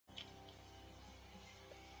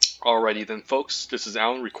Alrighty then, folks, this is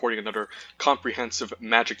Alan recording another comprehensive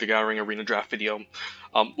Magic the Gathering Arena Draft video.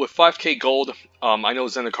 With 5k gold, I know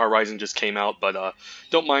Zendikar Rising just came out, but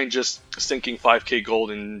don't mind just sinking 5k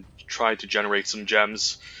gold and try to generate some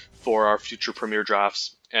gems for our future Premier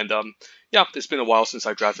drafts. And yeah, it's been a while since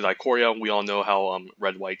I drafted Ikoria. We all know how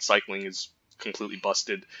red-white cycling is completely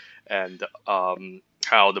busted, and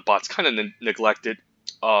how the bots kind of neglect it.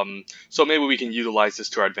 So maybe we can utilize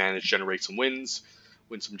this to our advantage, generate some wins,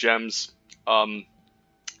 win some gems.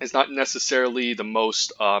 It's not necessarily the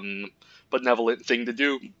most benevolent thing to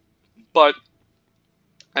do, but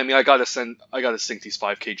I mean, I gotta sink these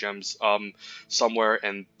 5k gems somewhere,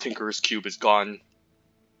 and Tinker's Cube is gone.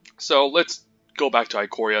 So let's go back to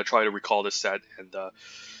Ikoria, try to recall this set, and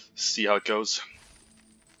see how it goes.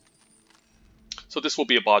 So this will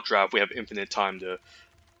be a bot draft. We have infinite time to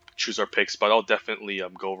choose our picks, but I'll definitely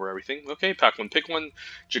go over everything. Okay, pack one, pick one.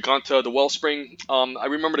 Giganta, the Wellspring. I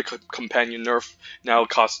remember the companion nerf. Now it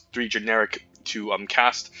costs 3 generic to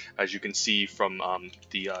cast, as you can see from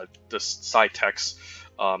the side text,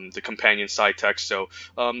 the companion side text. So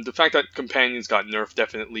the fact that companions got nerfed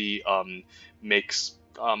definitely makes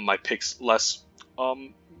my picks less,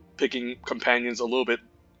 picking companions a little bit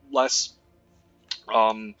less.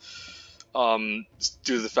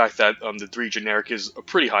 Due to the fact that the 3 generic is a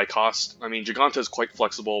pretty high cost. I mean, Giganta is quite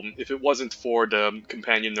flexible. If it wasn't for the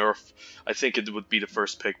companion nerf, I think it would be the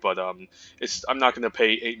first pick, but I'm not going to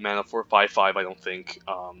pay 8 mana for a 5/5, I don't think.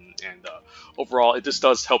 Overall, it just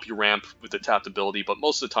does help you ramp with the tapped ability, but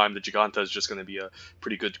most of the time the Giganta is just going to be a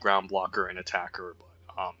pretty good ground blocker and attacker.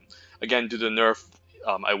 But again, due to the nerf,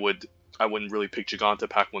 I wouldn't really pick Giganta,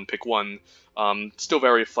 pack one, pick one. Still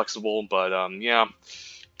very flexible, but yeah.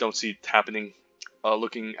 Don't see it happening.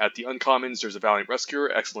 Looking at the uncommons, there's a Valiant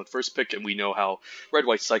Rescuer, excellent first pick, and we know how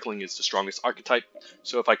red-white cycling is the strongest archetype.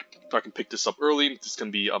 So if I can pick this up early, this can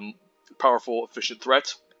be a powerful, efficient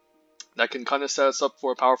threat that can kind of set us up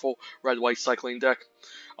for a powerful red-white cycling deck.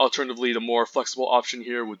 Alternatively, the more flexible option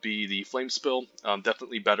here would be the Flame Spill,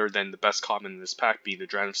 definitely better than the best common in this pack, being the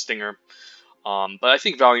Dragon Stinger. But I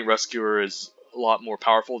think Valiant Rescuer is a lot more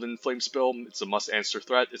powerful than Flame Spill. It's a must-answer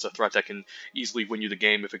threat. It's a threat that can easily win you the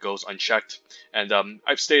game if it goes unchecked. And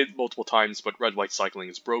I've stated multiple times, but red-white cycling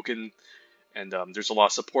is broken, and there's a lot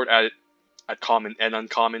of support at it, at common and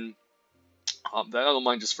uncommon. I don't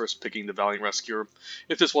mind just first picking the Valiant Rescuer.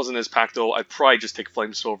 If this wasn't as packed, though, I'd probably just take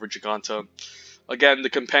Flame Spill over Giganta. Again, the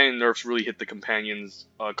companion nerfs really hit the companions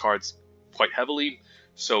cards quite heavily,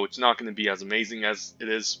 so it's not going to be as amazing as it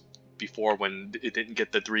is before when it didn't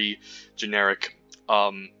get the 3 generic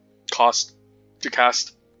cost to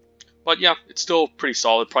cast. But yeah, it's still pretty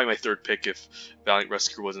solid. Probably my third pick if Valiant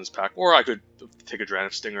Rescuer was in this pack. Or I could take a Dragon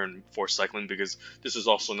Stinger and force cycling, because this is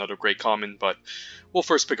also another great common. But we'll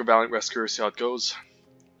first pick a Valiant Rescuer, see how it goes.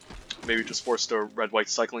 Maybe just force the red-white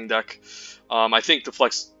cycling deck. I think the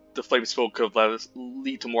Flame Spill could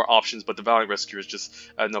lead to more options, but the Valiant Rescuer is just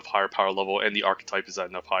at enough higher power level, and the archetype is at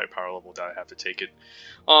enough higher power level that I have to take it.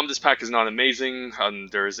 This pack is not amazing.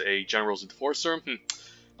 There's a General's Enforcer.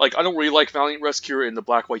 Like, I don't really like Valiant Rescuer in the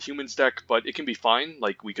Black-White Humans deck, but it can be fine.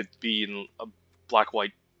 Like, we could be in a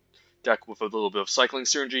Black-White deck with a little bit of cycling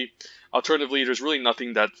synergy. Alternatively, there's really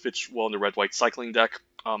nothing that fits well in the Red-White cycling deck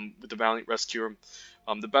with the Valiant Rescuer.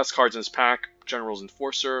 The best cards in this pack, General's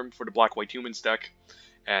Enforcer for the Black-White Humans deck,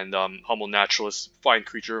 and Humble Naturalist, fine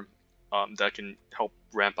creature that can help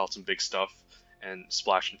ramp out some big stuff and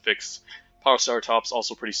splash and fix. Power Ceratops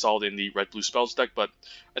also pretty solid in the red-blue spells deck, but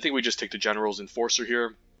I think we just take the General's Enforcer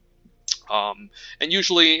here. And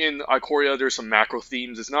usually in Ikoria there's some macro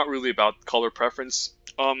themes. It's not really about color preference,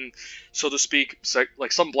 so to speak. So,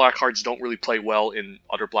 like, some black cards don't really play well in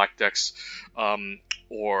other black decks,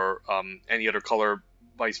 or any other color,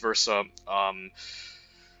 vice versa.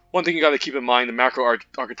 One thing you got to keep in mind, the macro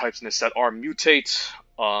archetypes in this set are Mutate,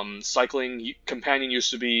 Cycling. Companion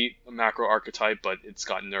used to be a macro archetype, but it's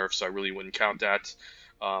gotten nerfed, so I really wouldn't count that.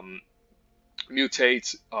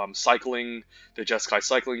 Mutate, Cycling, the Jeskai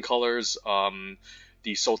Cycling colors,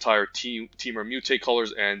 the Sultire Teamer Mutate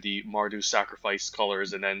colors, and the Mardu Sacrifice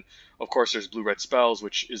colors. And then, of course, there's Blue-Red Spells,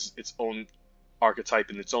 which is its own archetype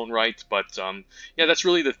in its own right. But yeah, that's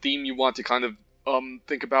really the theme you want to kind of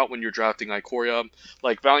think about when you're drafting Ikoria.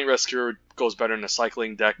 Like, Valiant Rescuer goes better in a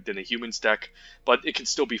cycling deck than a humans deck, but it can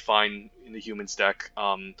still be fine in the humans deck,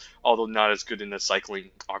 although not as good in the cycling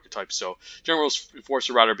archetype. So General's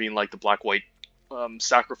Enforcer rather being like the black-white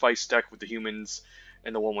sacrifice deck with the humans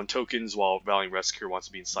and the 1/1 tokens, while Valiant Rescuer wants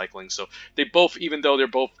to be in cycling. So they both, even though they're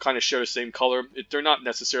both kind of share the same color, they're not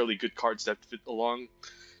necessarily good cards that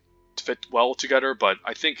fit well together, but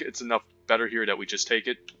I think it's enough better here that we just take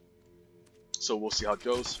it. so we'll see how it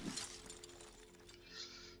goes.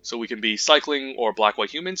 So we can be cycling or black-white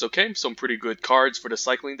humans. Okay, some pretty good cards for the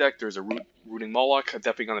cycling deck. There's a Rooting Moloch. I'm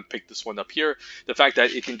definitely going to pick this one up here. The fact that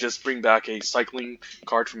it can just bring back a cycling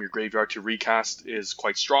card from your graveyard to recast is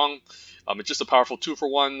quite strong. It's just a powerful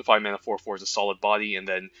 2-for-1. 5 mana 4/4 is a solid body, and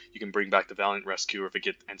then you can bring back the Valiant Rescuer if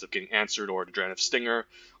it ends up getting answered, or the Drannith Stinger.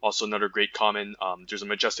 Also another great common. There's a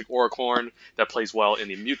Majestic Auricorn that plays well in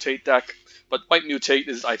the Mutate deck, but White Mutate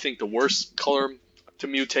is, I think, the worst color to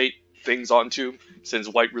mutate things onto, since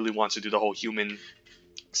White really wants to do the whole human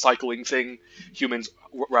cycling thing. Humans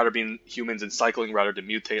rather being humans and cycling rather than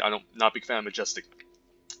mutate. I'm not a big fan of Majestic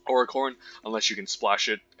Auricorn unless you can splash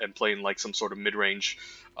it and play in like some sort of mid-range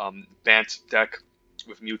Bant deck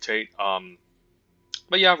with mutate.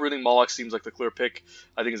 But yeah, Rooting Moloch seems like the clear pick.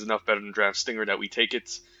 I think it's enough better than Drannith Stinger that we take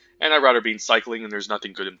it. And I'd rather be in cycling, and there's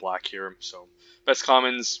nothing good in black here. So best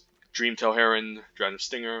commons: Dreamtail Heron, Drannith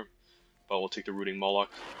Stinger. But we'll take the Rooting Moloch.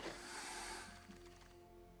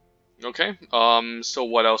 Okay, so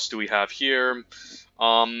what else do we have here?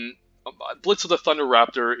 Blitz of the Thunder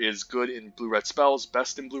Raptor is good in blue-red spells,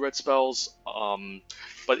 best in blue-red spells,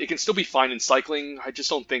 but it can still be fine in cycling. I just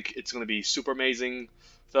don't think it's going to be super amazing,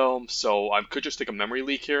 though, so I could just take a Memory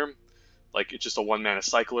Leak here. Like, it's just a 1-mana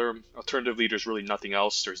cycler. Alternatively, there's really nothing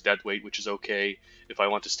else. There's Deadweight, which is okay if I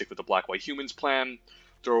want to stick with the Black-White Humans plan.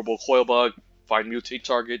 Durable Coilbug, find Mutate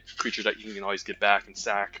target, creature that you can always get back and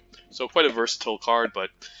sack. So quite a versatile card, but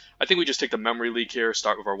I think we just take the Memory Leak here,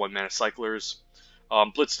 start with our 1-mana cyclers.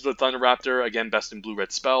 Blitz to the Thunder Raptor, again, best in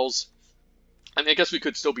blue-red spells. I mean, I guess we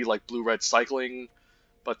could still be like blue-red cycling,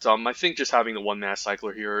 but I think just having the 1-mana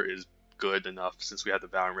cycler here is good enough since we have the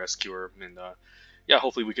Valiant Rescuer. And yeah,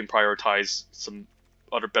 hopefully we can prioritize some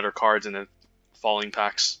other better cards in the following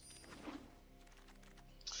packs.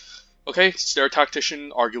 Okay, Snare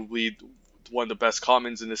Tactician, arguably one of the best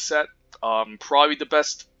commons in this set. Probably the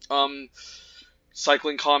best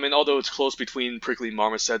cycling common, although it's close between Prickly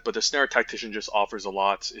Marmoset, but the Snare Tactician just offers a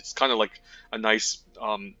lot. It's kind of like a nice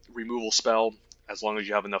removal spell, as long as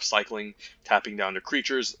you have enough cycling. Tapping down the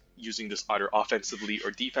creatures, using this either offensively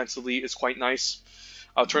or defensively is quite nice.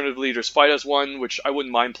 Alternatively, there's Fight as One, which I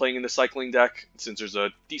wouldn't mind playing in the cycling deck, since there's a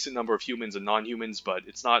decent number of humans and non-humans, but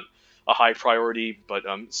it's not a high priority, but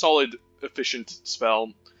solid, efficient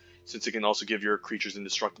spell, since it can also give your creatures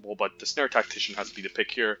indestructible, but the Snare Tactician has to be the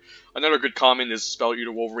pick here. Another good common is Spell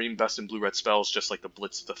Eater Wolverine, best in blue-red spells, just like the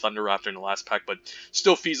Blitz of the Thunder Raptor in the last pack, but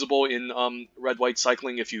still feasible in red-white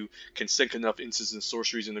cycling. If you can sink enough instants and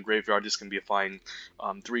sorceries in the graveyard, this can be a fine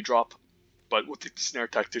 3-drop. But with the Snare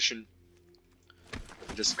Tactician,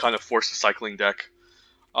 just kind of force the cycling deck.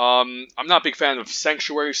 I'm not a big fan of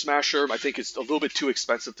Sanctuary Smasher. I think it's a little bit too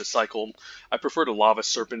expensive to cycle. I prefer the Lava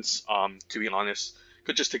Serpents, to be honest.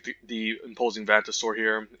 Could just take the Imposing Vantasaur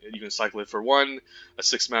here. You can cycle it for 1. A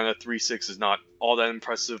 6-mana 3/6 is not all that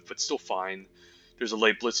impressive, but still fine. There's a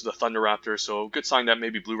late Blitz of the Thunder Raptor, so good sign that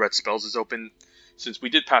maybe Blue-Red Spells is open. Since we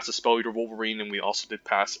did pass a Spell Eater Wolverine, and we also did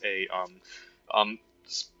pass a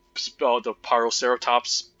spell, the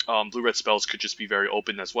Pyroceratops, Blue-Red Spells could just be very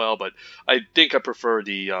open as well, but I think I prefer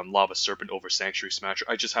the Lava Serpent over Sanctuary Smasher.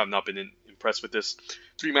 I just have not been impressed with this.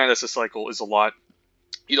 3 mana to cycle is a lot.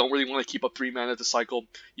 You don't really want to keep up 3 mana to cycle.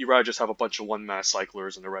 You rather just have a bunch of 1-mana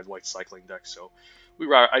cyclers in the red-white cycling deck. So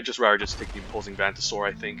I just rather just take the Imposing Vantasaur,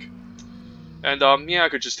 I think. And yeah, I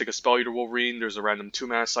could just take a Spell Eater Wolverine. There's a random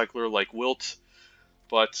 2-mana cycler like Wilt.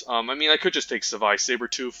 But I mean, I could just take Savai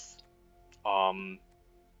Sabertooth.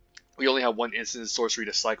 We only have 1 instant sorcery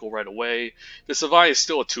to cycle right away. The Savai is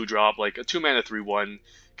still a 2-drop. Like a 2-mana 3/1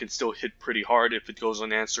 can still hit pretty hard if it goes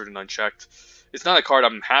unanswered and unchecked. It's not a card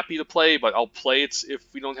I'm happy to play, but I'll play it if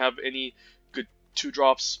we don't have any good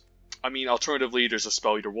 2-drops. I mean, alternatively, there's a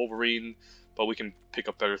Spell Eater Wolverine, but we can pick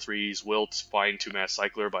up better 3s. Wilt, fine 2-mana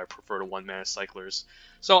cycler, but I prefer the 1-mana cyclers.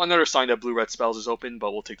 So another sign that blue-red spells is open,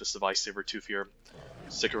 but we'll take the Savai Sabertooth here.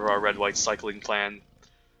 Stick with our red-white cycling plan.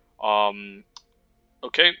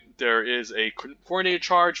 Okay, there is a Coordinated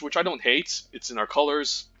Charge, which I don't hate. It's in our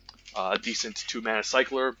colors. A decent 2-mana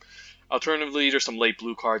cycler. Alternatively, there's some late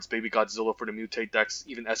blue cards, Baby Godzilla for the Mutate decks,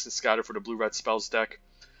 even Essence Scatter for the blue-red spells deck.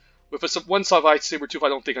 With one Savai Sabertooth, I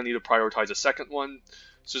don't think I need to prioritize a second one.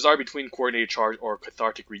 So there's either between Coordinated Charge or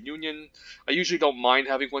Cathartic Reunion. I usually don't mind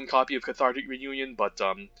having 1 copy of Cathartic Reunion, but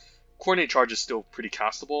Coordinated Charge is still pretty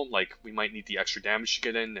castable. Like, we might need the extra damage to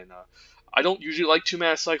get in, and I don't usually like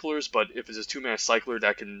 2-mana cyclers, but if it's a 2-mana cycler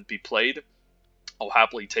that can be played, I'll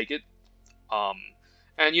happily take it.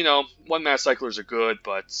 And, you know, 1-mana cyclers are good,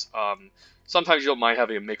 but sometimes you don't mind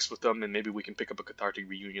having a mix with them, and maybe we can pick up a Cathartic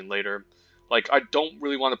Reunion later. Like, I don't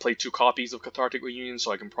really want to play 2 copies of Cathartic Reunion,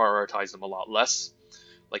 so I can prioritize them a lot less.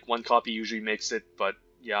 Like, one copy usually makes it, but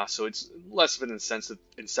yeah, so it's less of an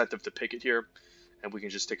incentive to pick it here. And we can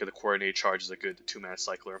just take it. The Coordinated Charge is a good 2-mana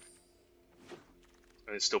cycler.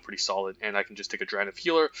 And it's still pretty solid. And I can just take a Dragon of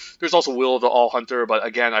Healer. There's also Will of the All Hunter, but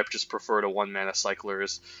again, I just prefer the 1-mana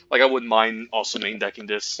cyclers. Like, I wouldn't mind also main decking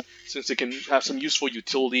this, since it can have some useful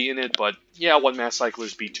utility in it, but yeah, 1-mana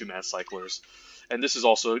cyclers beat 2-mana cyclers. And this is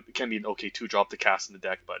also, it can be an okay 2-drop to cast in the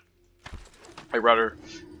deck, but I'd rather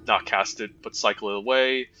not cast it, but cycle it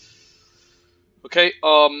away. Okay,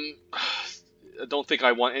 I don't think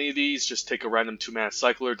I want any of these. Just take a random 2-mana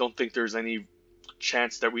cycler. Don't think there's any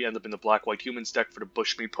chance that we end up in the Black-White Humans deck for the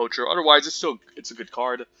Bushmeat Poacher. Otherwise, it's a good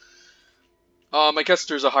card. I guess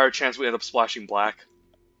there's a higher chance we end up splashing black.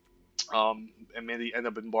 And maybe end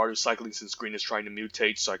up in Barter cycling since green is trying to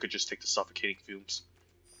mutate, so I could just take the Suffocating Fumes.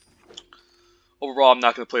 Overall, I'm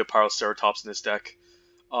not going to play a Pyroceratops in this deck.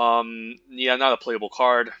 Yeah, not a playable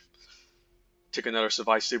card. Take another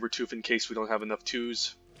Survive Sabertooth in case we don't have enough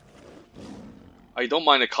 2s. I don't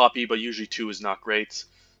mind a copy, but usually 2 is not great.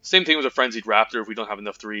 Same thing with a Frenzied Raptor. If we don't have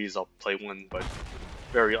enough 3s, I'll play 1, but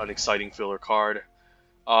very unexciting filler card.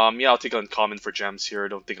 Yeah, I'll take Uncommon for gems here. I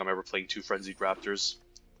don't think I'm ever playing 2 Frenzied Raptors.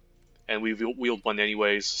 And we wheeled 1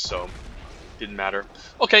 anyways, so didn't matter.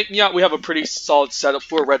 Okay, yeah, we have a pretty solid setup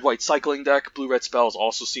for a red-white cycling deck. Blue-red spells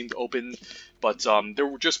also seem to open, but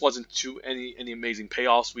there just wasn't any amazing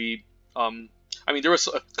payoffs. I mean, there was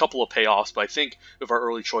a couple of payoffs, but I think with our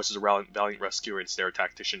early choices around Valiant Rescuer and Snare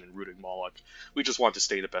Tactician and Rooted Moloch, we just want to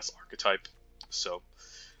stay the best archetype. So,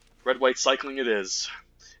 red-white cycling it is.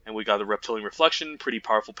 And we got a Reptilian Reflection, pretty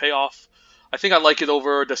powerful payoff. I think I like it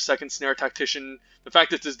over the second Snare Tactician. The fact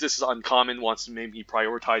that this is uncommon wants to make me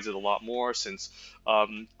prioritize it a lot more, since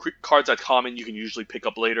cards at common you can usually pick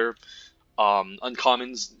up later.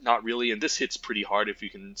 Uncommons, not really, and this hits pretty hard if you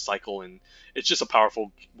can cycle, and it's just a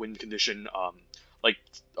powerful win condition. Like,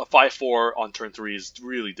 a 5-4 on turn 3 is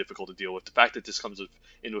really difficult to deal with. The fact that this comes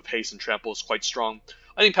in with haste and trample is quite strong.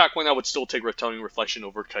 I think pack 1 I would still take Reptilian Reflection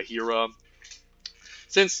over Kahira,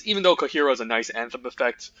 since even though Kahira is a nice Anthem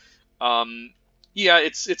effect, yeah,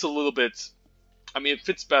 it's a little bit, I mean, it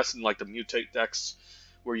fits best in like the Mutate decks,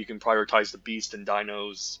 where you can prioritize the Beast and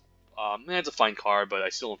Dinos. It's a fine card, but I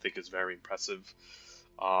still don't think it's very impressive.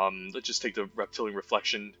 Let's just take the Reptilian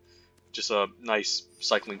Reflection. Just a nice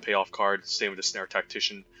cycling payoff card. Same with the Snare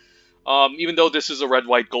Tactician. Even though this is a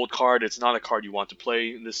red-white gold card, it's not a card you want to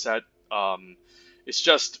play in this set. It's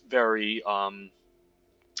just very... it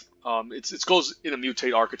goes in a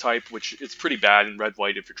Mutate archetype, which is pretty bad in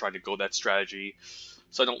red-white if you're trying to go that strategy.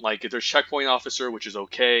 So I don't like it. There's Checkpoint Officer, which is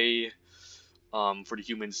okay. For the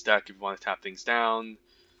humans deck, if you want to tap things down.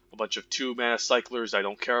 A bunch of 2-mana cyclers I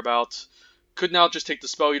don't care about. Could now just take the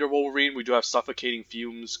Spell Eater Wolverine. We do have Suffocating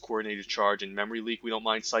Fumes, Coordinated Charge, and Memory Leak we don't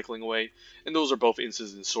mind cycling away. And those are both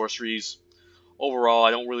instants and sorceries. Overall,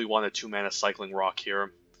 I don't really want a 2-mana cycling rock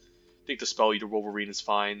here. I think the Spell Eater Wolverine is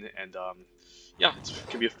fine, and yeah, it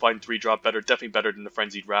can be a fine 3-drop, definitely better than the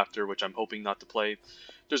Frenzied Raptor, which I'm hoping not to play.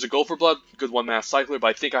 There's a Gopher Blood, good 1-mana cycler, but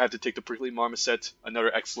I think I have to take the Prickly Marmoset,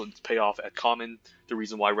 another excellent payoff at common. The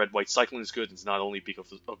reason why red-white cycling is good is not only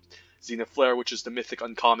because of Zenith Flare, which is the mythic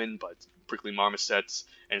uncommon, but Prickly Marmosets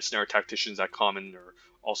and Snare Tacticians at common are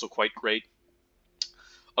also quite great.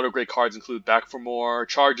 Other great cards include Back for More.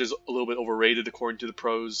 Charge is a little bit overrated according to the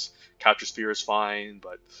pros. Capture Sphere is fine,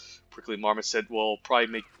 but Prickly Marmoset will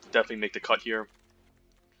probably definitely make the cut here.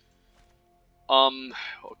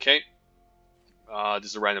 Okay.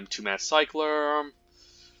 This is a random 2-mana cycler.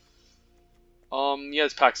 Yeah,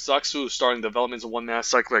 this pack sucks. So starting development is a 1-mana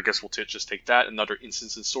cycler. I guess we'll just take that. Another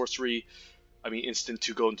instance and sorcery. I mean, instant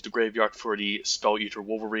to go into the graveyard for the Spell Eater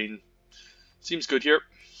Wolverine. Seems good here.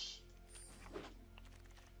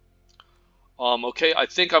 Okay, I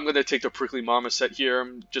think I'm gonna take the Prickly Marmoset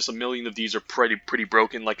here. Just a million of these are pretty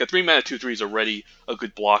broken. Like a 3-mana 2/3 is already a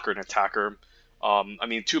good blocker and attacker. I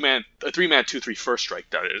mean, a 3-mana 2/3 first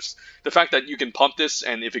strike, that is. The fact that you can pump this,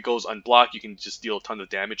 and if it goes unblocked, you can just deal a ton of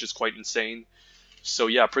damage is quite insane. So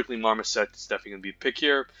yeah, Prickly Marmoset is definitely going to be a pick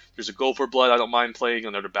here. There's a Gopher Blood I don't mind playing,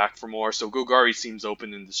 another Back for More. So Golgari seems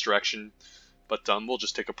open in this direction. But we'll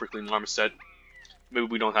just take a Prickly Marmoset. Maybe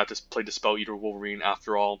we don't have to play the Spell Eater Wolverine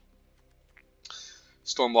after all.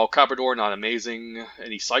 Stormwall Caprador, not amazing.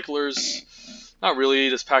 Any cyclers? Not really,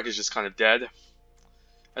 this pack is just kind of dead.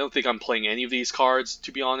 I don't think I'm playing any of these cards,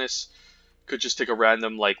 to be honest. Could just take a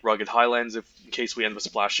random, like, Rugged Highlands in case we end up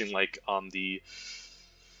splashing, like, the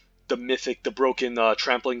mythic, the broken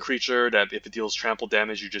trampling creature, that if it deals trample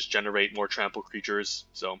damage, you just generate more trample creatures.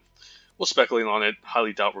 So, we'll speculate on it.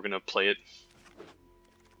 Highly doubt we're going to play it.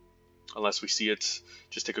 unless we see it.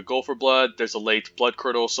 Just take a Go for Blood. There's a late Blood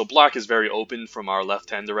Curdle, so black is very open from our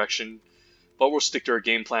left-hand direction. But we'll stick to our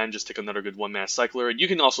game plan, just take another good 1-mana cycler. You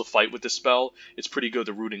can also fight with this spell. It's pretty good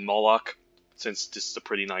at rooting Moloch, since this is a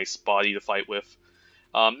pretty nice body to fight with.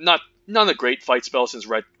 Not a great fight spell, since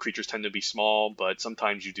red creatures tend to be small, but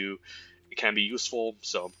sometimes you do. It can be useful,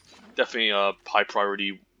 so definitely a high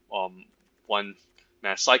priority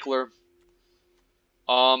 1-mana cycler.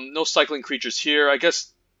 No cycling creatures here. I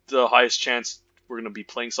guess the highest chance we're going to be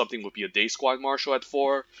playing something would be a Day Squad Marshal at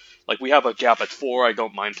 4. Like, we have a gap at 4, I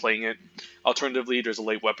don't mind playing it. Alternatively, there's a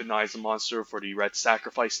late Weaponize monster for the red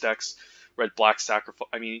sacrifice decks. Red-black,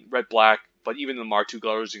 but even in the Mar2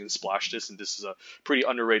 colors, you can splash this, and this is a pretty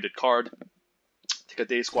underrated card. Take a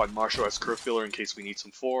Day Squad Marshal as curve filler in case we need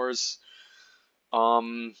some 4s.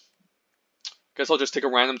 Guess I'll just take a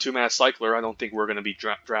random 2-mana cycler. I don't think we're going to be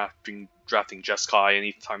drafting Jeskai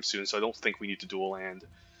anytime soon, so I don't think we need to dual land.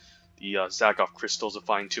 The Zagoth Crystal's a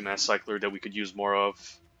fine 2-mana cycler that we could use more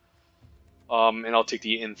of. And I'll take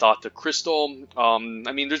the Inthata Crystal. I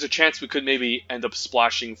mean, there's a chance we could maybe end up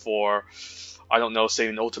splashing for, I don't know, say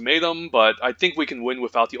an Ultimatum, but I think we can win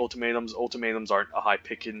without the Ultimatums. Ultimatums aren't a high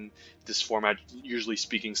pick in this format, usually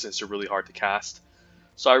speaking, since they're really hard to cast.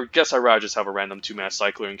 So I guess I'd rather just have a random 2-mana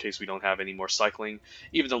cycler in case we don't have any more cycling.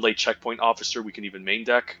 Even the late Checkpoint Officer we can even main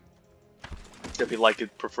deck. Definitely like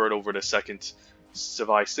it preferred over the second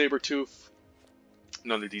Savai Sabertooth.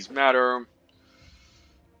 None of these matter.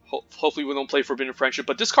 Hopefully we don't play Forbidden Friendship,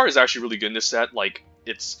 but this card is actually really good in this set. Like,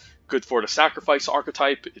 it's good for the Sacrifice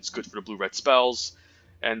archetype, it's good for the blue-red spells,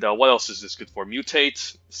 and what else is this good for?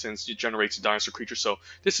 Mutate, since it generates a dinosaur creature, so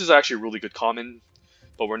this is actually a really good common,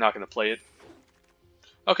 but we're not going to play it.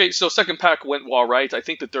 Okay, so second pack went well right. I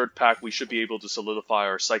think the third pack we should be able to solidify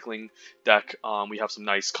our cycling deck. We have some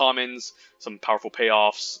nice commons, some powerful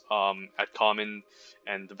payoffs at common,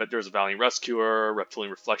 and there's a Valiant Rescuer,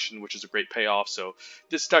 Reptilian Reflection, which is a great payoff. So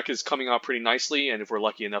this deck is coming out pretty nicely, and if we're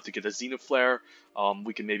lucky enough to get a Zenith Flare,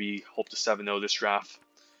 we can maybe hope to 7-0 this draft.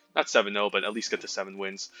 Not 7-0, but at least get to 7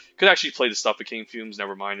 wins. Could actually play the Suffocating Fumes,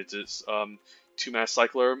 never mind, it is 2-mana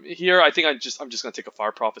cycler. Here, I think I'm just going to take a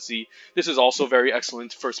Fire Prophecy. This is also very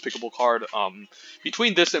excellent first pickable card.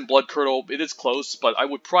 Between this and Blood Curdle, it is close, but I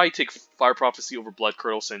would probably take Fire Prophecy over Blood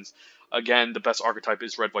Curdle since, again, the best archetype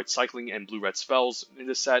is red-white cycling and blue-red spells in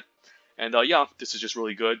this set. And yeah, this is just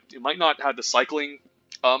really good. It might not have the cycling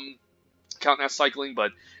count as cycling,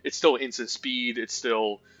 but it's still instant speed. It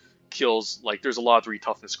still kills, like, there's a lot of 3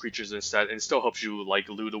 toughness creatures in this set, and it still helps you, like,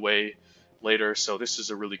 loot away later, so this is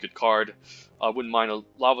a really good card. I wouldn't mind a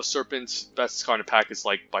Lava Serpent. Best card in the pack is,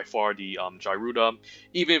 like, by far the Gyruda.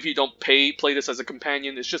 Even if you don't play this as a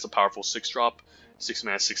companion, it's just a powerful 6-drop.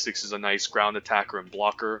 6-mana 6/6 is a nice ground attacker and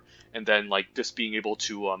blocker, and then, like, just being able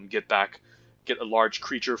to get a large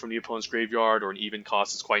creature from the opponent's graveyard or an even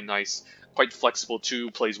cost is quite nice. Quite flexible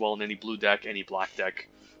too, plays well in any blue deck, any black deck.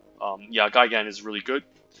 Yeah, Gigan is really good.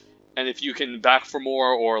 And if you can back for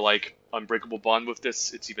more or, like, Unbreakable Bond with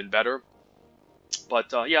this, it's even better.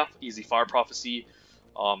 But yeah, easy Fire Prophecy.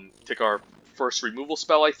 Take our first removal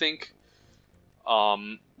spell, I think.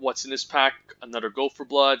 What's in this pack? Another Go for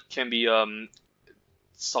Blood. Can be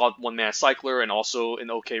solid 1-mana cycler and also an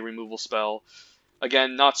okay removal spell.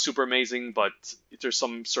 Again, not super amazing, but there's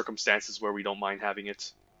some circumstances where we don't mind having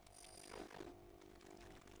it.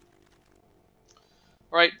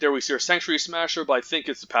 Alright, there we see our Sanctuary Smasher, but I think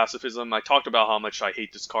it's the Pacifism. I talked about how much I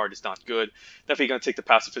hate this card. It's not good. Definitely going to take the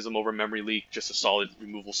Pacifism over Memory Leak. Just a solid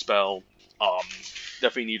removal spell.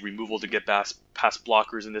 Definitely need removal to get past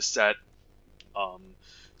blockers in this set.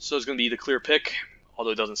 So it's going to be the clear pick,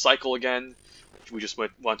 although it doesn't cycle again. We just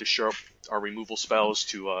want to shore up our removal spells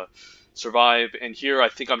to survive. And here, I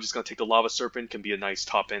think I'm just going to take the Lava Serpent. Can be a nice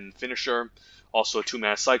top-end finisher. Also a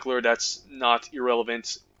 2-mana cycler. That's not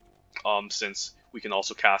irrelevant, since we can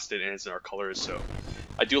also cast it and it's in our colors. So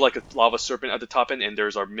I do like a Lava Serpent at the top end, and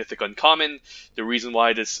there's our Mythic Uncommon. The reason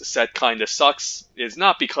why this set kind of sucks is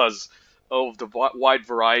not because of the wide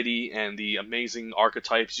variety and the amazing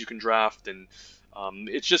archetypes you can draft, and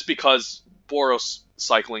it's just because Boros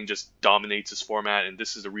cycling just dominates this format, and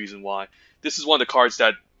this is the reason why. This is one of the cards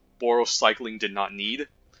that Boros cycling did not need.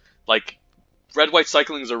 Like, red-white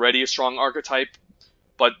cycling is already a strong archetype,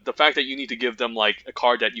 but the fact that you need to give them, like, a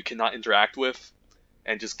card that you cannot interact with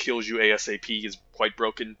and just kills you ASAP is quite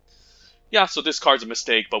broken. Yeah, so this card's a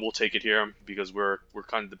mistake, but we'll take it here because we're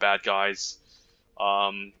kind of the bad guys.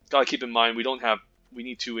 Gotta keep in mind we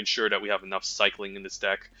need to ensure that we have enough cycling in this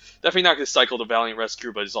deck. Definitely not going to cycle the Valiant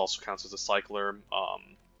Rescuer, but it also counts as a cycler.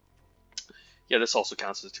 Yeah, this also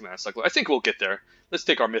counts as a 2-mana cycler. I think we'll get there. Let's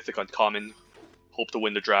take our Mythic Uncommon. Hope to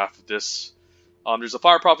win the draft with this. There's a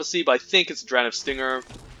Fire Prophecy, but I think it's a Dranav Stinger.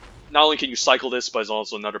 Not only can you cycle this, but it's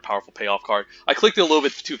also another powerful payoff card. I clicked it a little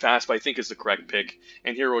bit too fast, but I think it's the correct pick.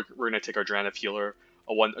 And here we're going to take our Dranav Healer,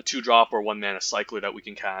 a 2-drop or 1-mana cycler that we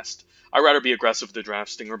can cast. I'd rather be aggressive with the Dranav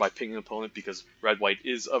Stinger by picking an opponent because Red-White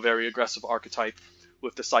is a very aggressive archetype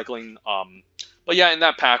with the cycling. But yeah, in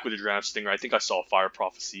that pack with the Dranav Stinger, I think I saw Fire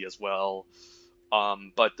Prophecy as well.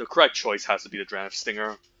 But the correct choice has to be the Dranav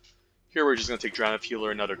Stinger. Here we're just going to take Dranav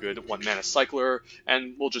Healer, another good 1-mana cycler,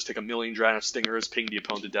 and we'll just take a million Dranav Stingers, ping the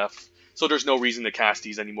opponent to death. So there's no reason to cast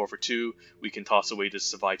these anymore for 2. We can toss away this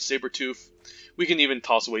Savage Sabertooth. We can even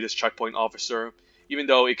toss away this Checkpoint Officer. Even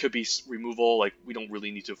though it could be removal, like, we don't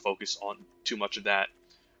really need to focus on too much of that.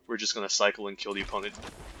 We're just going to cycle and kill the opponent,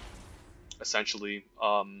 essentially.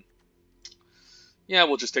 Yeah,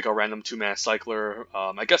 we'll just take a random 2-mana cycler.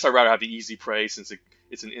 I guess I'd rather have the easy prey since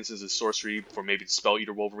it's an instance of sorcery for maybe the Spell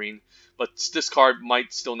Eater Wolverine. But this card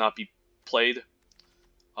might still not be played.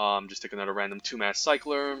 Just take another random 2-mana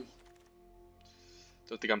cycler.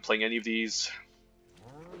 Don't think I'm playing any of these.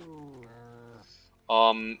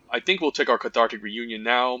 I think we'll take our Cathartic Reunion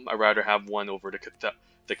now. I'd rather have one over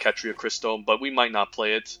the Ketria Crystal, but we might not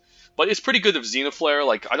play it. But it's pretty good with Xenoflare.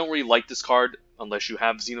 Like, I don't really like this card unless you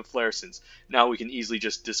have Xenoflare, since now we can easily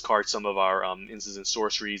just discard some of our instances and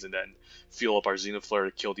sorceries and then fuel up our Xenoflare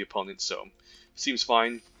to kill the opponent, so seems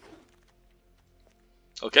fine.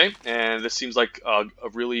 Okay, and this seems like a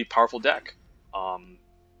really powerful deck.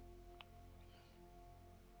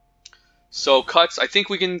 So cuts, I think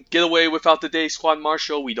we can get away without the Day Squad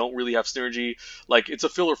Marshal. We don't really have synergy. Like, it's a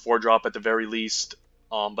filler 4-drop at the very least,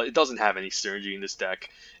 but it doesn't have any synergy in this deck.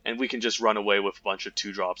 And we can just run away with a bunch of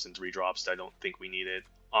 2-drops and 3-drops that I don't think we needed.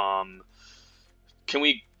 Can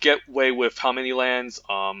we get away with how many lands?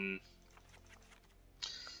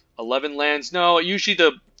 11 lands? No, usually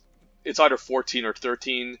it's either 14 or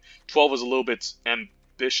 13. 12 is a little bit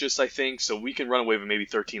ambitious, I think, so we can run away with maybe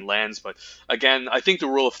 13 lands. But again, I think the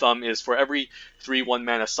rule of thumb is for every 3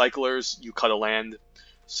 1-mana cyclers, you cut a land.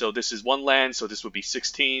 So this is 1 land, so this would be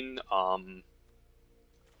 16.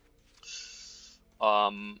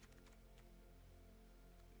 15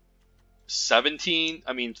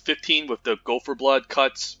 with the Gopher Blood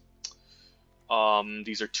cuts.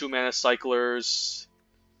 These are 2-mana cyclers.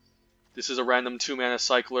 This is a random 2-mana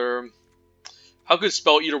cycler. How good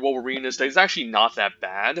Spell Eater Wolverine is? It's actually not that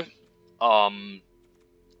bad.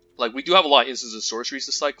 Like, we do have a lot of instances of sorceries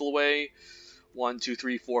to cycle away. 1, 2,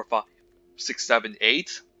 3, 4, 5, 6, 7,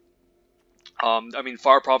 8.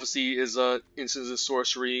 Fire Prophecy is an instance in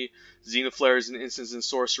sorcery. Xenoflare is an instance in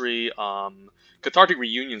sorcery. Cathartic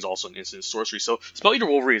Reunion is also an instance in sorcery. So Spell Eater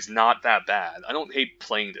Wolverine is not that bad. I don't hate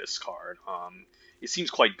playing this card. It seems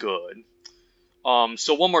quite good.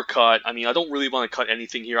 So one more cut. I don't really want to cut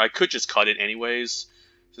anything here. I could just cut it anyways,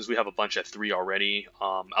 since we have a bunch at 3 already.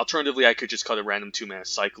 Alternatively, I could just cut a random 2-mana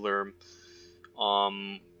cycler.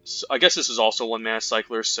 So I guess this is also 1-mana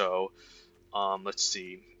cycler, so let's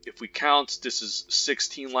see. If we count, this is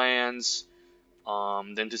 16 lands,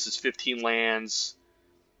 then this is 15 lands,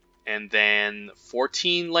 and then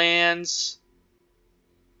 14 lands.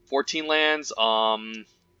 14 lands, okay,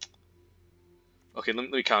 let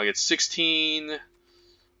me count again. 16,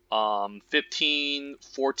 15,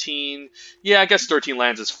 14. Yeah, I guess 13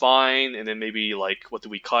 lands is fine. And then maybe, like, what do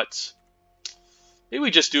we cut? Maybe we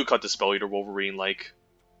just do cut the Spell Eater Wolverine, like.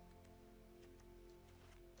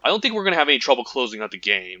 I don't think we're going to have any trouble closing out the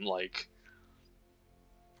game. Like,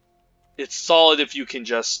 it's solid if you can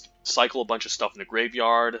just cycle a bunch of stuff in the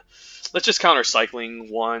graveyard. Let's just count our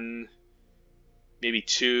cycling. 1, maybe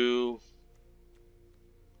 2,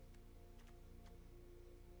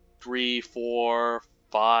 3, 4,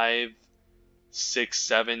 5, 6,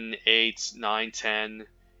 7, 8, 9, 10,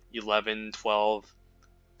 11, 12,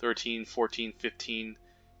 13, 14, 15,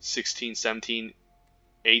 16, 17,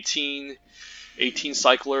 18. 18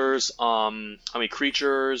 cyclers. How many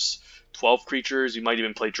creatures? 12 creatures. You might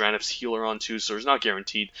even play Dranav's Healer on too, so it's not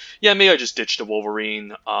guaranteed. Yeah, maybe I just ditched the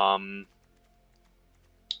Wolverine. And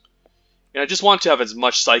I just want to have as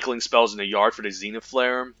much cycling spells in the yard for the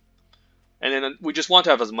Xenoflare. And then we just want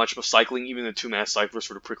to have as much of cycling, even the 2-mana cyclers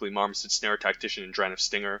for the Prickly Marmoset, Snare Tactician, and Dranav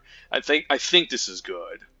Stinger. I think this is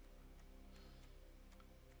good.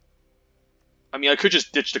 I could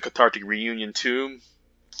just ditch the Cathartic Reunion too.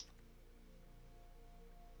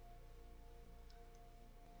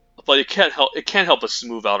 But it can't help us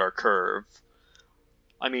smooth out our curve.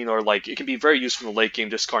 Or like, it can be very useful in the late game,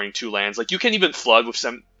 discarding 2 lands. Like, you can even flood with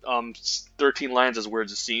 13 lands, as weird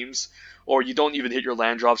as it seems. Or you don't even hit your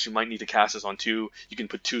land drops, you might need to cast this on 2. You can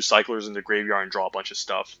put 2 cyclers in the graveyard and draw a bunch of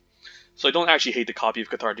stuff. So I don't actually hate the copy of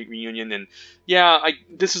Cathartic Reunion, and yeah,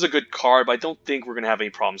 this is a good card, but I don't think we're going to have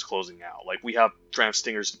any problems closing out. Like, we have Dram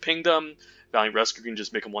Stingers to ping them, Valiant Rescue can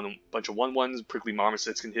just make them bunch of 1/1s, Prickly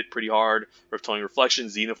Marmosets can hit pretty hard, Reptilian Reflection,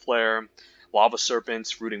 Xenoflare, Lava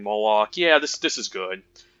Serpents, Rooting Moloch. Yeah, this is good.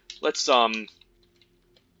 Let's, okay,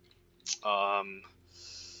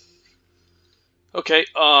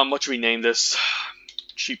 what should we name this?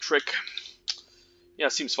 Cheap Trick. Yeah,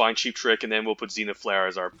 seems fine, Cheap Trick, and then we'll put Xenoflare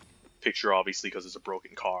as our picture, obviously, because it's a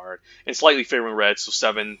broken card. And slightly favoring red, so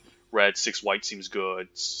 7 red, 6 white seems good.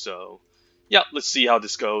 So, yeah, let's see how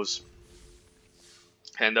this goes.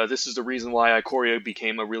 And this is the reason why Ikoria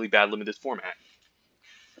became a really bad limited format.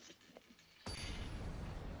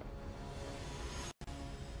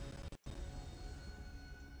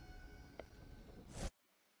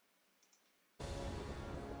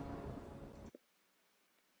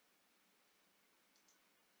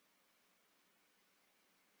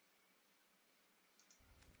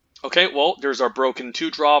 Okay, well, there's our broken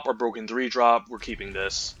 2-drop, our broken 3-drop. We're keeping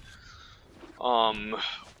this.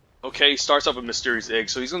 Okay, starts up with Mysterious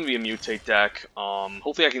Egg, so he's going to be a mutate deck.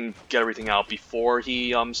 Hopefully I can get everything out before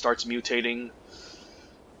he starts mutating.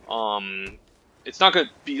 It's not going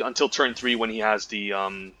to be until turn 3 when he has the,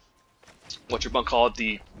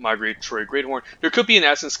 the Migratory Greathorn. There could be an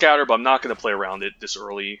Essence Scatter, but I'm not going to play around it this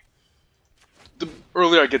early. The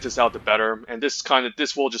earlier I get this out, the better. And this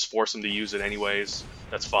will just force him to use it anyways.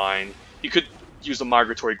 That's fine. You could use the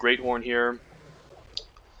Migratory Greathorn here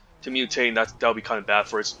to mutate. That'll be kind of bad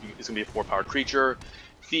for it. It's going to be a 4-powered creature.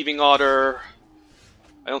 Thieving Otter.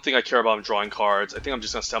 I don't think I care about him drawing cards. I think I'm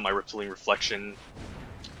just going to set my Reptilian Reflection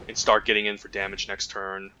and start getting in for damage next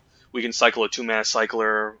turn. We can cycle a 2-mana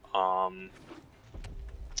cycler. I mean,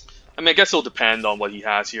 I guess it'll depend on what he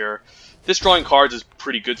has here. This drawing cards is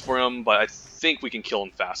pretty good for him, but I think we can kill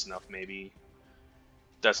him fast enough, maybe.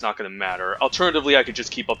 That's not going to matter. Alternatively, I could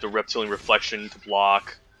just keep up the Reptilian Reflection to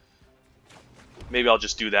block. Maybe I'll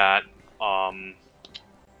just do that.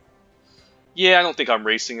 Yeah, I don't think I'm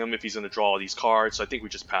racing him if he's going to draw all these cards, so I think we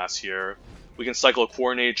just pass here. We can cycle a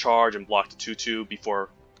Coordinated Charge and block the 2/2 before...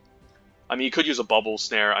 I mean, he could use a Bubble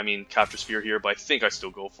Snare, Capture Sphere here, but I think I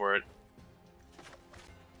still go for it.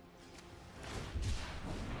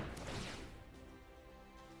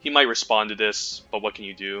 He might respond to this, but what can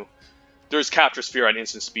you do? There's Capture Sphere at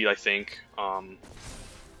instant speed, I think. Probably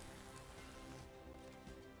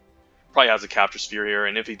has a Capture Sphere here,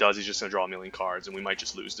 and if he does, he's just going to draw a million cards, and we might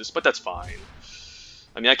just lose this, but that's fine.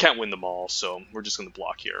 I mean, I can't win them all, so we're just going to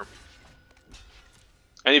block here.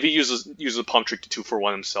 And if he uses a Pump Trick to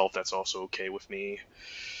 2-for-1 himself, that's also okay with me.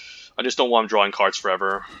 I just don't want him drawing cards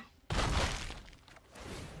forever.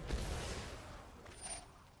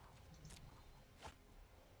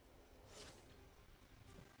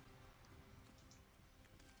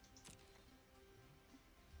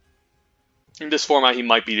 In this format, he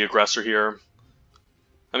might be the aggressor here.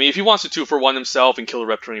 I mean, if he wants to 2-for-1 himself and kill a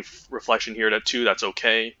Reptilian Reflection here at 2, that's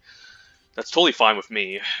okay. That's totally fine with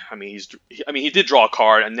me. I mean, he did draw a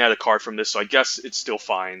card and net a card from this, so I guess it's still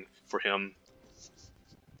fine for him.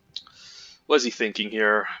 What is he thinking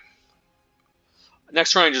here?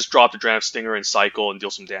 Next turn, I just drop the Dram Stinger and cycle and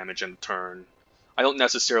deal some damage in turn. I don't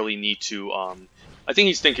necessarily need to. I think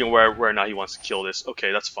he's thinking where or not he wants to kill this.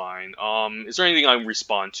 Okay, that's fine. Is there anything I can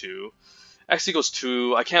respond to? X equals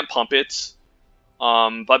 2. I can't pump it. But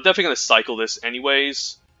I'm definitely going to cycle this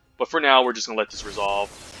anyways. But for now, we're just going to let this resolve.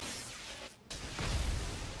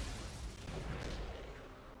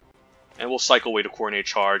 And we'll cycle away to Coordinate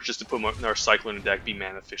Charge just to put our cycler in the deck, be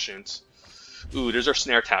mana efficient. Ooh, there's our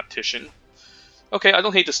Snare Tactician. Okay, I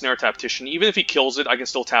don't hate the Snare Tactician. Even if he kills it, I can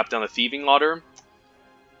still tap down the Thieving Otter.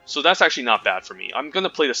 So that's actually not bad for me. I'm going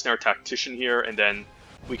to play the Snare Tactician here, and then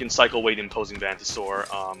we can cycle away the Imposing Vantasaur.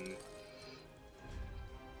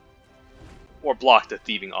 Or block the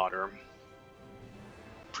Thieving Otter.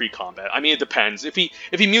 Pre-combat. I mean, it depends. If he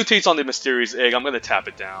mutates on the Mysterious Egg, I'm going to tap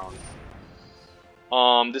it down.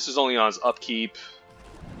 This is only on his upkeep.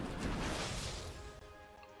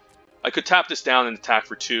 I could tap this down and attack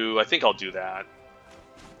for 2. I think I'll do that.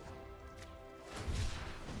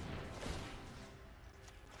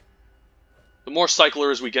 The more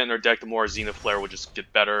cyclers we get in our deck, the more Xenoflare will just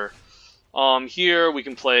get better. Here we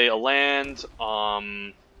can play a land.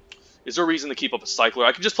 Is there a reason to keep up a cycler?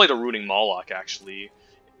 I can just play the Rooting Moloch, actually.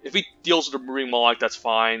 If he deals with the Rooting Moloch, that's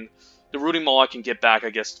fine. The Rooting Moloch can get back, I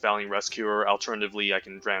guess, Valiant Rescuer. Alternatively, I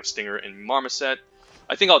can Dram Stinger and Marmoset.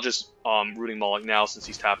 I think I'll just Rooting Moloch now since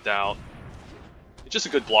he's tapped out. It's just a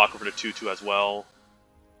good blocker for the 2/2 as well.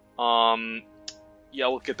 Yeah,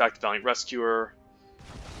 we'll get back to Valiant Rescuer.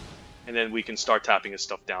 And then we can start tapping his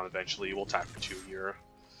stuff down eventually. We'll tap for 2 here.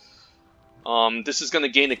 This is going to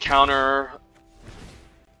gain a counter.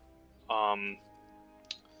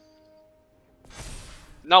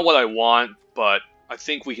 Not what I want, but I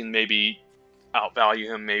think we can maybe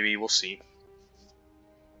outvalue him. Maybe we'll see.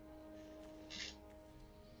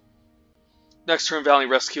 Next turn,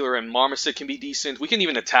 Valiant Rescuer and Marmoset can be decent. We can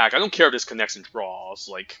even attack. I don't care if this connects and draws.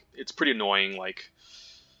 Like, it's pretty annoying. Like,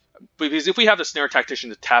 because if we have the Snare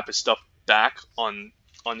Tactician to tap his stuff back on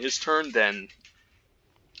his turn, then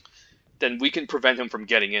we can prevent him from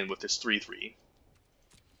getting in with this 3/3.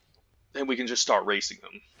 And we can just start racing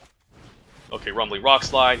him. Okay, Rumbling Rock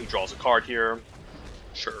Slide. He draws a card here.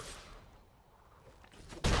 Sure.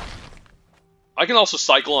 I can also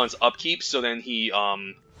cycle on his upkeep, so then he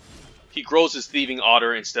grows his Thieving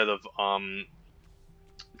Otter instead of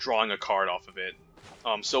drawing a card off of it.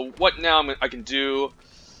 So what now I can do?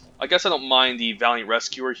 I guess I don't mind the Valiant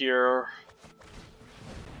Rescuer here.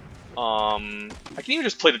 I can even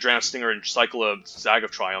just play the Dram Stinger and cycle a Zag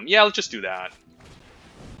of Triumph. Yeah, let's just do that.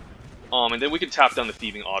 And then we can tap down the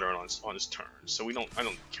Thieving Otter on his turn. So I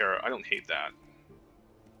don't care. I don't hate that.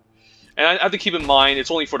 And I have to keep in mind,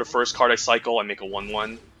 it's only for the first card I cycle. I make a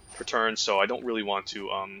 1/1 per turn, so I don't really want to.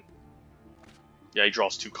 Yeah, he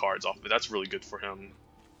draws 2 cards off of it. That's really good for him.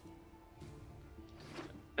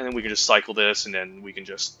 And then we can just cycle this, and then we can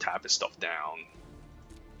just tap his stuff down.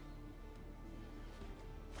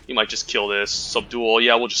 He might just kill this. Subdual,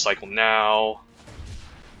 yeah, we'll just cycle now.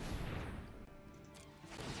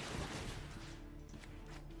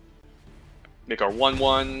 Make our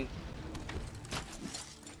 1/1.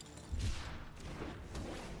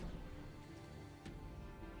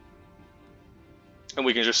 And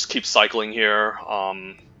we can just keep cycling here.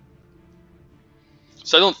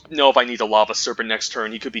 So I don't know if I need the Lava Serpent next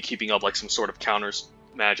turn. He could be keeping up like some sort of counters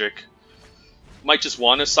magic. Might just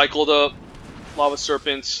want to cycle the Lava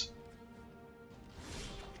Serpent.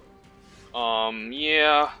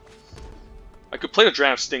 Yeah. I could play the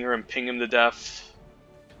Dram Stinger and ping him to death.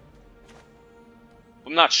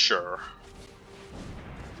 I'm not sure.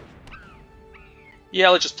 Yeah,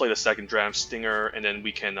 let's just play the second Dram Stinger, and then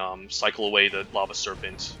we can cycle away the Lava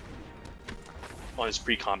Serpent on his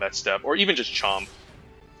pre-combat step, or even just chomp.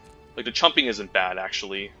 Like, the chomping isn't bad,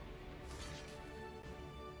 actually.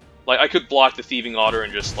 Like, I could block the Thieving Otter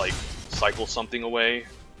and just, like, cycle something away.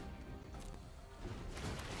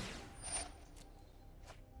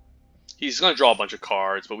 He's gonna draw a bunch of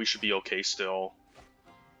cards, but we should be okay still.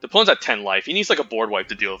 The opponent's at 10 life. He needs, like, a board wipe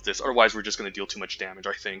to deal with this, otherwise we're just gonna deal too much damage,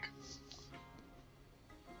 I think.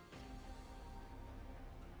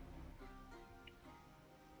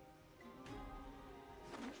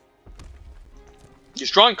 He's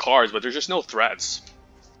drawing cards, but there's just no threats.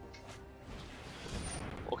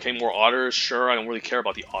 Okay, more otters. Sure, I don't really care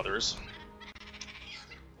about the otters.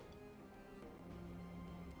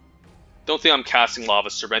 Don't think I'm casting Lava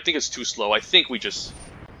Serpent. I think it's too slow. I think we just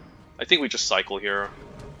cycle here.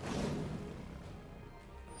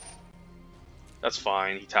 That's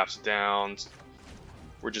fine. He taps it down.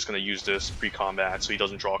 We're just gonna use this pre-combat so he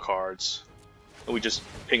doesn't draw cards. And we just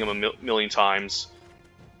ping him a million times.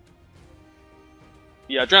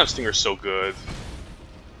 Yeah, Dram Stinger's so good.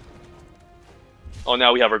 Oh,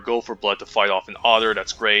 now we have our Gopher Blood to fight off an Otter.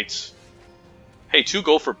 That's great. Hey, 2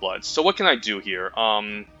 Gopher Bloods. So what can I do here?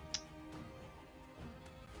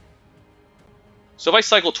 So if I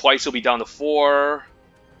cycle twice, he'll be down to 4.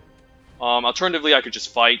 Alternatively, I could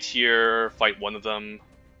just fight here, fight one of them.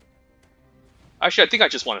 Actually, I think I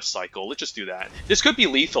just want to cycle. Let's just do that. This could be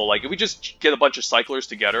lethal. Like, if we just get a bunch of cyclers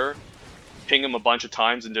together, ping him a bunch of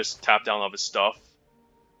times, and just tap down all of his stuff,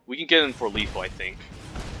 we can get in for lethal, I think.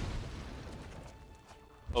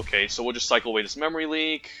 Okay, so we'll just cycle away this Memory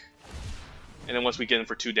Leak. And then once we get in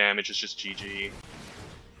for 2 damage, it's just GG.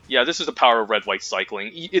 Yeah, this is the power of red-white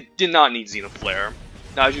cycling. It did not need Zenith Flare.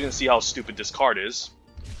 Now, as you can see how stupid this card is.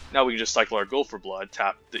 Now we can just cycle our Gopher Blood,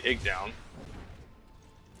 tap the egg down.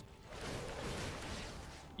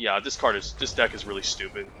 Yeah, this deck is really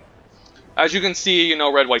stupid. As you can see, you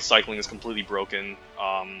know, red-white cycling is completely broken.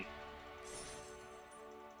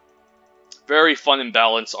 Very fun and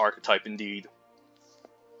balanced archetype indeed.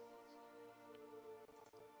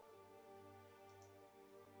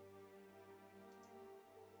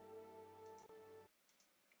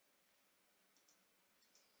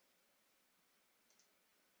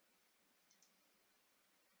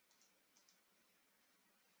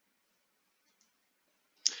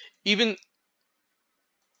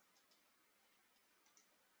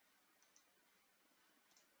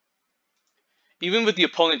 Even with the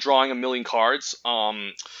opponent drawing a million cards, all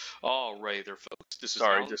right, there, folks. This is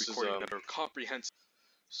a comprehensive,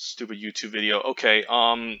 stupid YouTube video. Okay,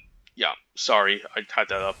 yeah, sorry, I had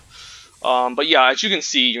that up. But yeah, as you can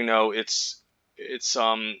see, you know, it's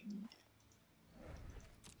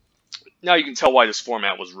now you can tell why this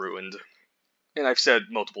format was ruined, and I've said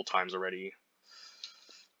multiple times already.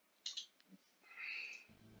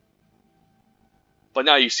 But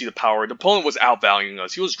now you see the power. The opponent was outvaluing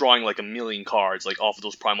us. He was drawing like a million cards, like off of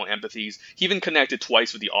those primal empathies. He even connected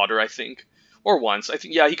twice with the otter, I think, or once. I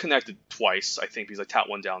think, yeah, he connected twice, I think, because I tapped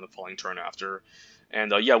one down the following turn after.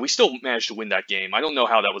 And yeah, we still managed to win that game. I don't know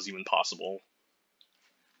how that was even possible.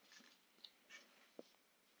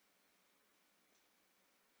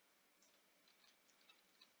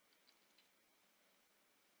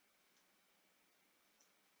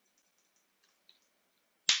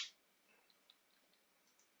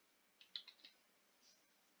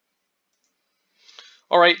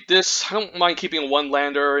 Alright, this, I don't mind keeping a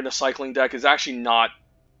one-lander in a cycling deck. Is actually not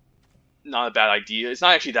a bad idea. It's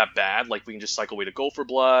not actually that bad. Like, we can just cycle away to Gopher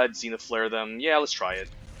Blood, Zenith Flare them. Yeah, let's try it.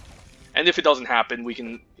 And if it doesn't happen, we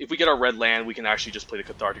can, if we get our red land, we can actually just play the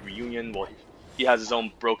Cathartic Reunion. Well, he has his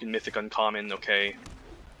own Broken Mythic Uncommon, okay.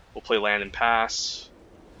 We'll play land and pass.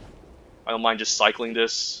 I don't mind just cycling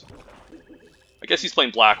this. I guess he's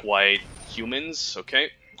playing black-white humans,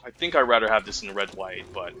 okay. I think I'd rather have this in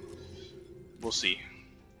red-white, but we'll see.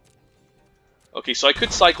 Okay, so I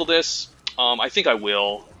could cycle this. I think I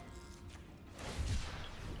will.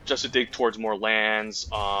 Just to dig towards more lands.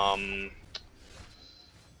 I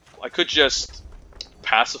could just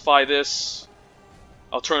pacify this.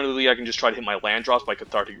 Alternatively, I can just try to hit my land drops by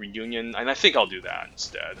Cathartic Reunion, and I think I'll do that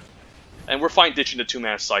instead. And we're fine ditching the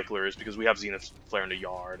 2-mana cyclers because we have Zenith Flare in the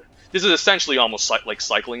yard. This is essentially almost like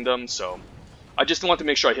cycling them, so I just want to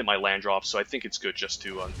make sure I hit my land drops, so I think it's good just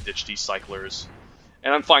to ditch these cyclers.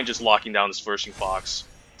 And I'm fine just locking down this Flourishing Fox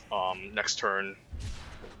next turn,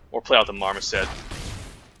 or play out the Marmoset.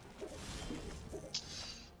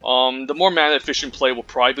 The more mana efficient play will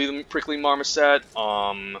probably be the Prickly Marmoset, but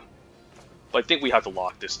I think we have to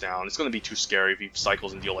lock this down. It's going to be too scary if he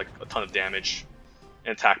cycles and deal like a ton of damage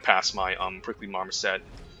and attack past my Prickly Marmoset.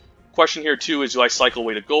 Question here too is, do I cycle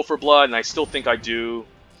away to Gopher Blood? And I still think I do.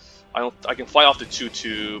 I can fight off the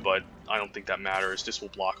 2/2, but I don't think that matters. This will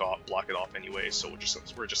block it off anyway, so we're just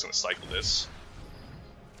gonna cycle this.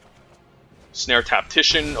 Snare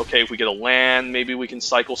Tactician. Okay, if we get a land, maybe we can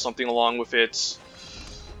cycle something along with it.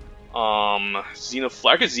 Zenith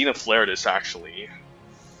Flare. I could Zenith Flare this actually.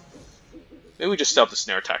 Maybe we just set up the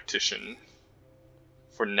Snare Tactician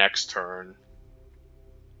for next turn.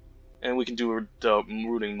 And we can do the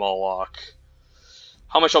Rooting Moloch.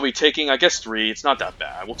 How much I'll be taking? I guess 3. It's not that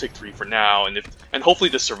bad. We'll take 3 for now, and hopefully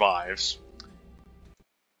this survives.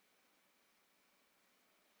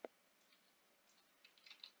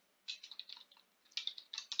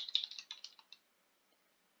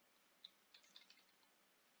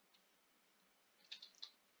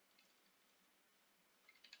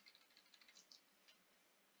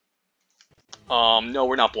 No,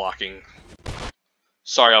 we're not blocking.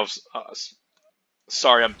 Sorry,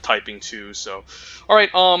 sorry, I'm typing too, so...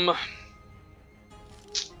 Alright,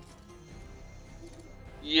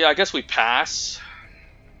 yeah, I guess we pass.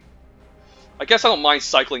 I guess I don't mind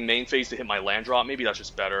cycling main phase to hit my land drop. Maybe that's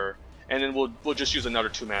just better. And then we'll just use another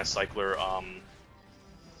 2-mana cycler.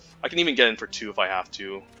 I can even get in for 2 if I have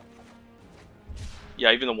to.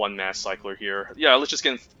 Yeah, even a 1-mana cycler here. Yeah, let's just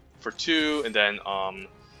get in for 2, and then,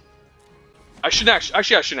 I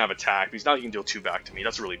shouldn't have attacked, because now he can deal 2 back to me.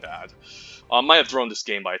 That's really bad. Might have thrown this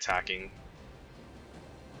game by attacking.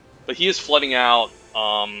 But he is flooding out,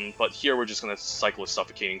 but here we're just going to cycle with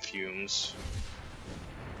Suffocating Fumes.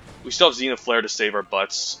 We still have Zenith Flare to save our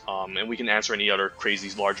butts, and we can answer any other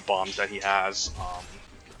crazy large bombs that he has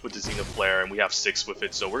with the Zenith Flare, and we have 6 with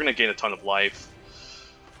it, so we're going to gain a ton of life.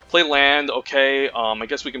 Play land, okay, I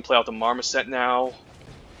guess we can play out the Marmoset now,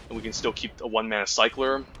 and we can still keep a 1-mana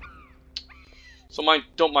cycler. So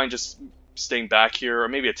don't mind just staying back here, or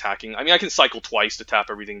maybe attacking. I mean, I can cycle twice to tap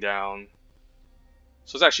everything down.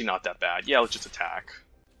 So it's actually not that bad. Yeah, let's just attack.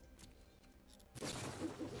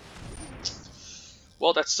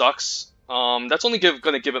 Well, that sucks. That's only going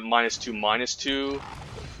to give it -2/-2.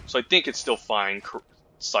 So I think it's still fine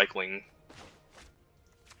cycling.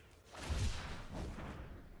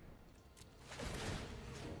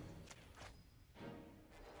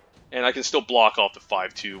 And I can still block off the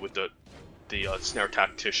 5/2 with the Snare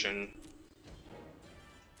Tactician.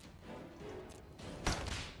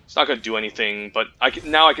 It's not going to do anything, but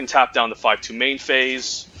now I can tap down the 5/2 main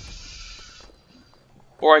phase.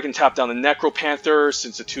 Or I can tap down the Necropanther,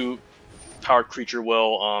 since the 2-powered creature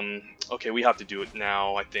will... okay, we have to do it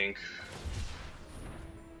now, I think.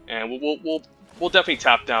 And we'll definitely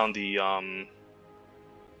tap down the...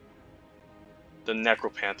 the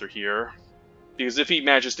Necropanther here. Because if he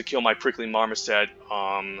manages to kill my Prickly Marmoset,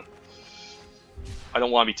 I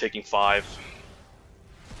don't want to be taking 5.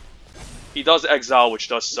 He does exile, which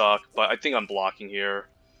does suck, but I think I'm blocking here.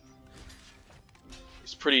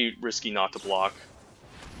 It's pretty risky not to block.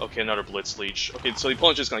 Okay, another Blitz Leech. Okay, so the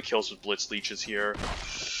opponent's just gonna kill us with Blitz Leeches here.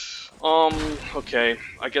 Okay.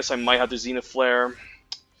 I guess I might have the Zenith Flare.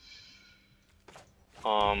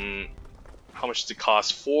 How much does it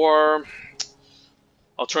cost? 4.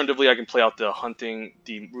 Alternatively, I can play out the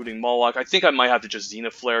Rooting Moloch. I think I might have to just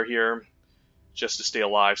Zenith Flare here, just to stay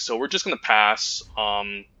alive. So we're just gonna pass.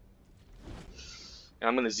 And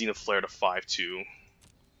I'm gonna Zenith Flare to 5/2.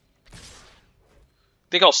 I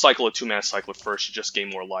think I'll cycle a 2-mana cycler first to just gain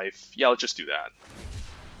more life. Yeah, let's just do that.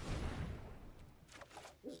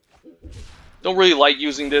 Don't really like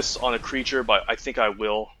using this on a creature, but I think I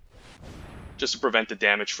will. Just to prevent the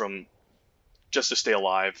damage from... just to stay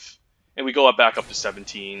alive. And we go back up to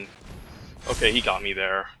 17. Okay, he got me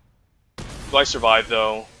there. Do I survive,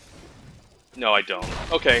 though? No, I don't.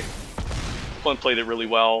 Okay. Opponent played it really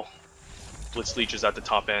well. Blitz Leech is at the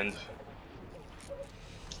top end.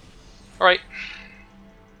 Alright.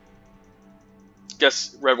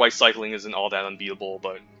 Guess red-white cycling isn't all that unbeatable,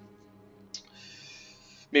 but...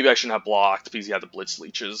 maybe I shouldn't have blocked because he had the Blitz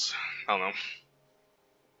Leeches. I don't know.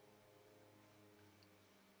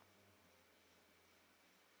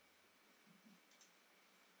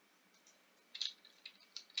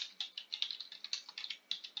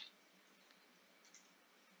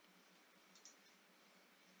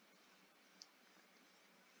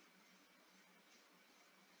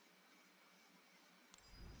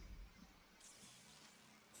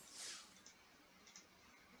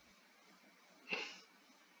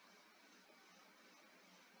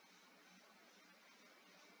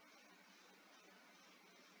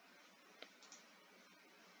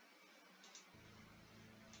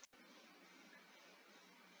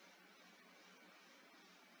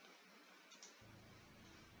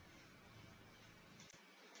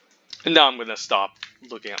 And now I'm going to stop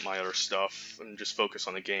looking at my other stuff and just focus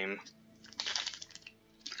on the game.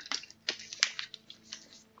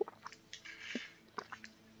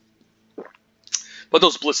 But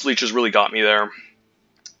those Blitz Leeches really got me there.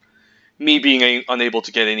 Me being unable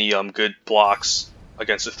to get any good blocks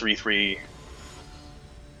against a 3/3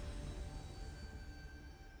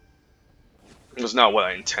 was not what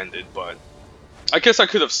I intended, but I guess I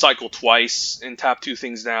could have cycled twice and tapped 2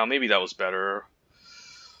 things down. Maybe that was better.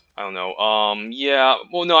 I don't know. Yeah.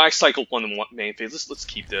 Well, no, I cycled 1 in main phase. Let's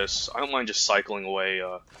keep this. I don't mind just cycling away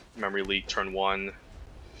Memory Leak turn 1.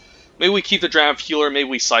 Maybe we keep the Draft Healer. Maybe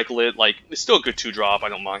we cycle it. Like, it's still a good 2-drop. I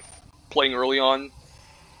don't mind playing early on.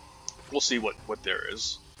 We'll see what there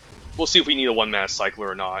is. We'll see if we need a 1-mana cycler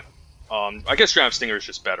or not. I guess Draft Stinger is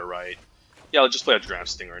just better, right? Yeah, let's just play a Draft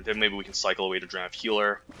Stinger, and then maybe we can cycle away to Draft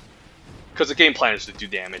Healer. Because the game plan is to do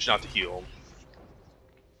damage, not to heal.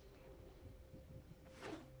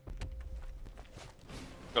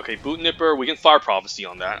 Okay, Boot Nipper, we can Fire Prophecy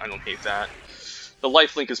on that. I don't hate that. The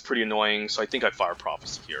lifelink is pretty annoying, so I think I Fire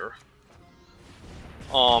Prophecy here.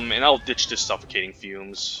 And I'll ditch this Suffocating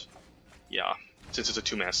Fumes. Yeah, since it's a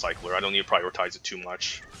 2-mana cycler, I don't need to prioritize it too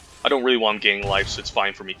much. I don't really want him gaining life, so it's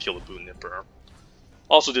fine for me to kill the Boot Nipper.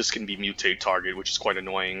 Also, this can be Mutate target, which is quite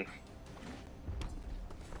annoying.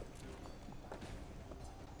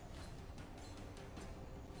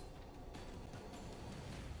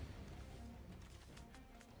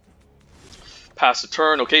 Pass the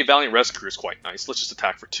turn. Okay, Valiant Rescuer is quite nice. Let's just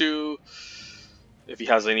attack for 2. If he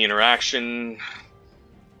has any interaction,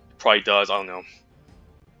 probably does. I don't know.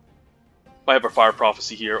 Might have a Fire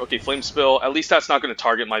Prophecy here. Okay, Flame Spill. At least that's not going to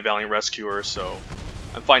target my Valiant Rescuer, so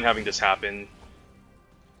I'm fine having this happen.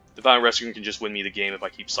 The Valiant Rescuer can just win me the game if I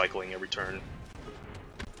keep cycling every turn.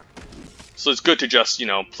 So it's good to just, you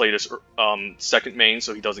know, play this second main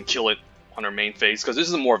so he doesn't kill it on our main phase, because this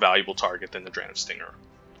is a more valuable target than the Draft Stinger.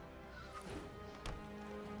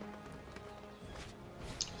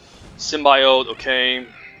 Symbiote, okay,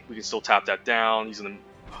 we can still tap that down. He's gonna,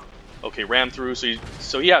 okay, ram through.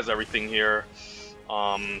 So he has everything here.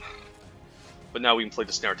 But now we can play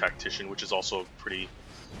the Snare Tactician, which is also a pretty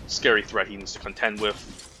scary threat he needs to contend with.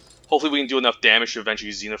 Hopefully we can do enough damage to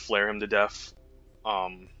eventually Zenith Flare him to death.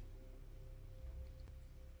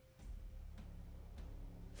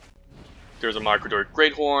 There's a Microdoric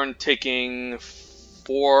Greathorn taking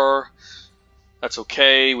 4. That's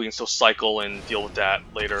okay. We can still cycle and deal with that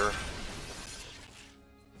later.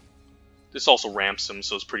 This also ramps him,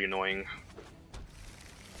 so it's pretty annoying.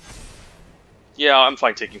 Yeah, I'm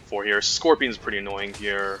fine taking 4 here. Scorpion's pretty annoying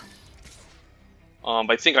here. But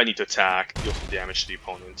I think I need to attack, deal some damage to the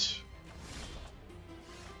opponent.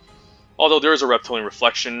 Although there is a Reptilian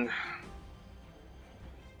Reflection.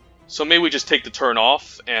 So maybe we just take the turn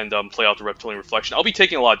off and play out the Reptilian Reflection. I'll be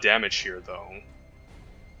taking a lot of damage here, though.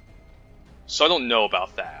 So I don't know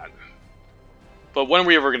about that. But when are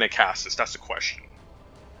we ever going to cast this? That's the question.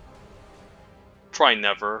 Probably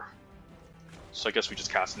never. So I guess we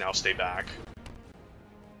just cast it now, stay back.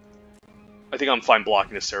 I think I'm fine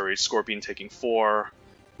blocking this area. Scorpion taking 4.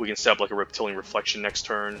 We can set up like a Reptilian Reflection next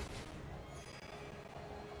turn.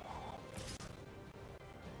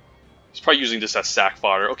 He's probably using this as sack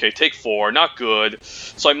fodder. Okay, take 4. Not good.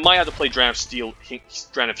 So I might have to play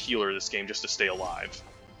Strand of Healer this game just to stay alive.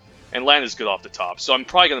 And land is good off the top. So I'm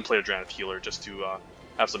probably going to play a Strand of Healer just to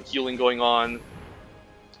have some healing going on.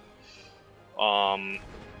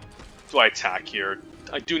 Do I attack here?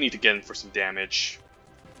 I do need to get in for some damage.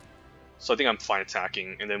 So I think I'm fine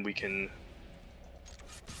attacking. And then we can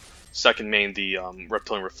second main the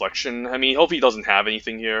Reptilian Reflection. I mean, hope he doesn't have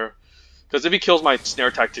anything here. Because if he kills my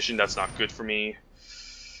Snare Tactician, that's not good for me.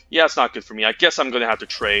 Yeah, it's not good for me. I guess I'm going to have to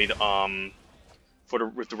trade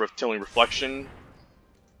with the Reptilian Reflection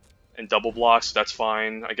and double blocks. That's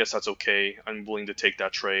fine. I guess that's okay. I'm willing to take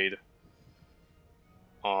that trade.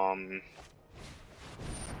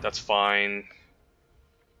 That's fine.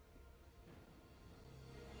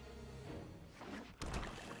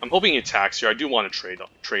 I'm hoping he attacks here. I do want to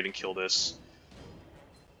trade and kill this.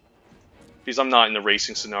 Because I'm not in the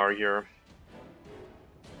racing scenario here.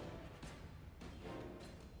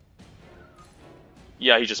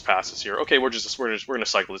 Yeah, he just passes here. Okay, we're gonna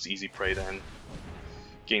cycle this easy prey then.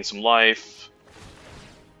 Gain some life.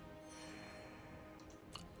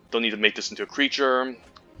 Don't need to make this into a creature,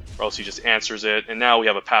 or else he just answers it. And now we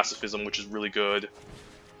have a pacifism, which is really good.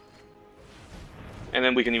 And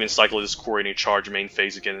then we can even cycle this coordinating charge main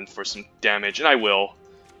phase again for some damage, and I will,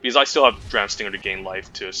 because I still have Dram Stinger to gain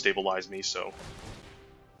life to stabilize me. So,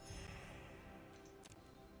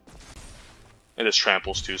 and this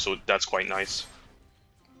tramples too, so that's quite nice.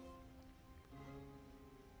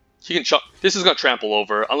 He can this is gonna trample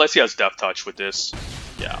over, unless he has Death Touch with this.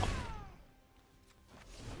 Yeah.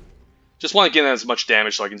 Just want to get in as much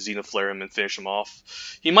damage so I can Xenoflare him and finish him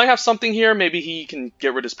off. He might have something here. Maybe he can get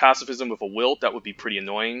rid of his pacifism with a Wilt. That would be pretty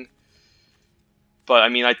annoying. But, I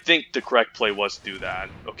mean, I think the correct play was to do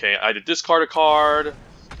that. Okay, I had to discard a card.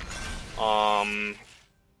 I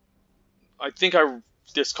think I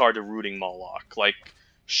discard the Rooting Moloch. Like,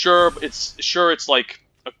 sure, it's like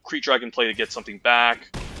a creature I can play to get something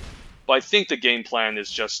back. But I think the game plan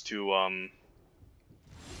is just to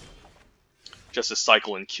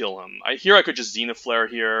cycle and kill him. Here I could just Xenoflare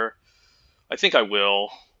here. I think I will.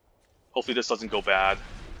 Hopefully this doesn't go bad.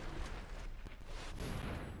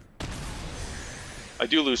 I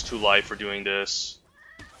do lose 2 life for doing this.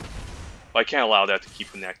 But I can't allow that to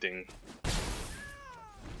keep connecting.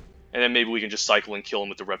 And then maybe we can just cycle and kill him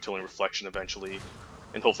with the Reptilian Reflection eventually.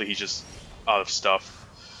 And hopefully he's just out of stuff.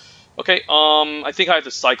 Okay, I think I have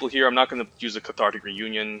to cycle here. I'm not going to use a Cathartic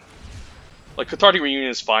Reunion. Like, Cathartic Reunion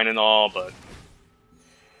is fine and all, but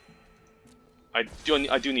I do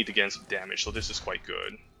need to get in some damage, so this is quite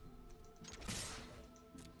good.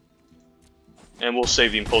 And we'll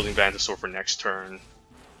save the Imposing Vantasaur for next turn.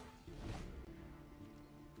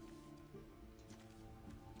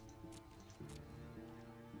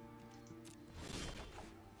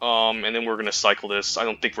 And then we're going to cycle this. I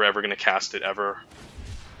don't think we're ever going to cast it, ever.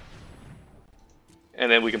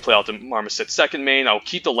 And then we can play out the Marmoset second main. I'll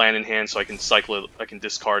keep the land in hand so I can cycle it, I can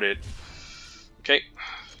discard it. Okay.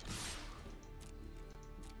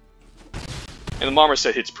 And the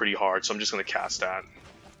Marmoset hits pretty hard, so I'm just going to cast that.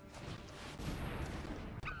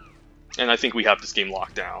 And I think we have this game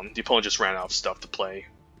locked down. The opponent just ran out of stuff to play.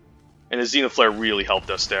 And the Xenoflare really helped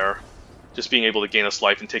us there. Just being able to gain us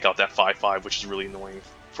life and take out that 5/5, which is really annoying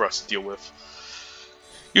for us to deal with.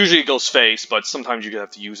 Usually it goes face, but sometimes you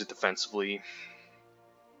have to use it defensively.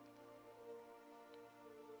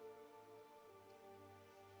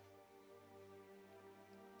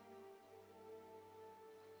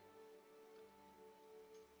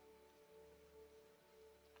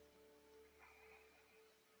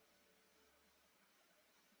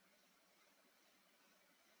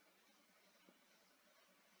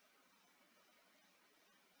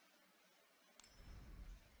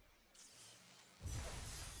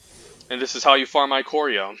 And this is how you farm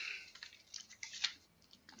Ikoria.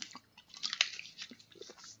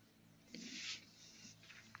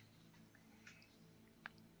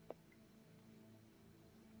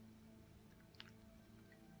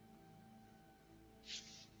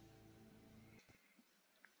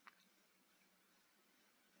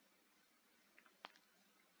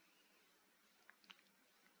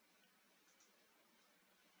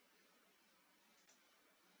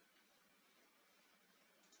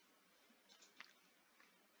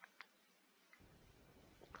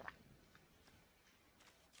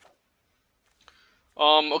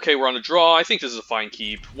 Okay, we're on a draw. I think this is a fine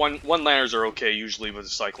keep. One landers are okay usually with a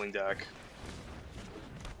cycling deck.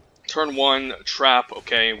 Turn 1, trap,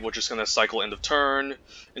 okay, we're just gonna cycle end of turn.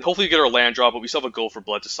 And hopefully we get our land drop, but we still have a go for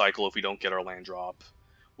blood to cycle if we don't get our land drop.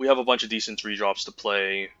 We have a bunch of decent 3 drops to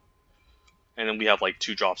play. And then we have like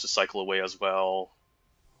 2 drops to cycle away as well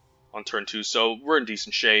on turn 2, so we're in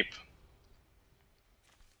decent shape.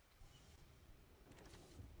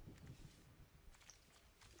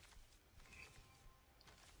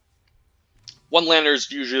 One landers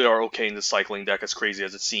usually are okay in the cycling deck, as crazy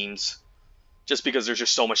as it seems. Just because there's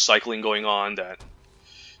just so much cycling going on that...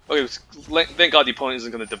 Okay, thank god the opponent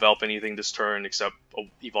isn't going to develop anything this turn except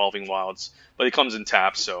Evolving Wilds. But it comes in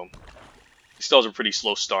tap, so he still has a pretty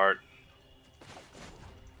slow start.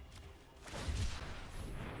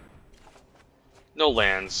 No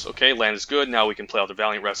lands. Okay, land is good. Now we can play out the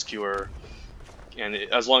Valiant Rescuer. And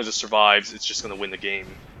as long as it survives, it's just going to win the game,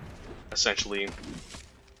 essentially.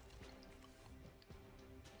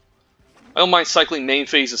 I don't mind cycling main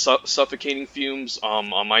phase of Suffocating Fumes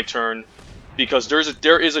on my turn, because there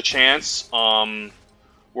is a chance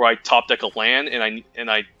where I top deck a land and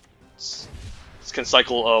I can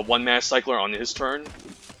cycle a 1-mana cycler on his turn.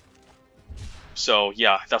 So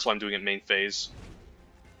yeah, that's why I'm doing it main phase.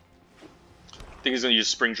 I think he's going to use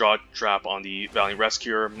Spring Trap on the Valiant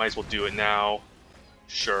Rescuer. Might as well do it now.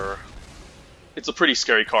 Sure. It's a pretty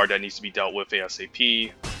scary card that needs to be dealt with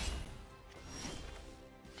ASAP.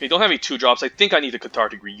 Okay, don't have any 2 drops. I think I need a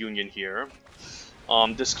Cathartic Reunion here.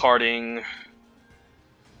 Discarding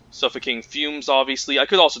Suffocating Fumes, obviously. I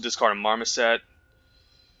could also discard a Marmoset.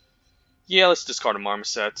 Yeah, let's discard a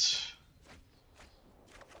Marmoset.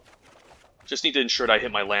 Just need to ensure that I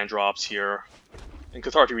hit my land drops here. And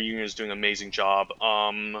Cathartic Reunion is doing an amazing job.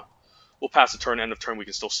 We'll pass the turn, end of turn, we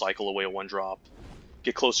can still cycle away a 1-drop.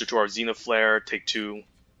 Get closer to our Zenith Flare, take 2.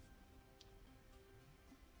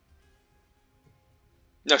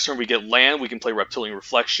 Next turn we get land, we can play Reptilian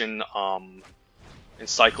Reflection and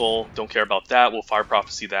cycle. Don't care about that, we'll Fire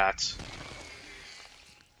Prophecy that.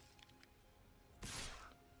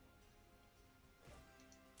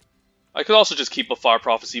 I could also just keep a Fire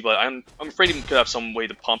Prophecy, but I'm afraid he could have some way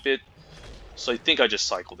to pump it. So I think I just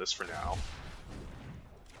cycle this for now.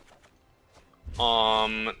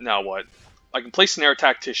 Now what? I can play Snare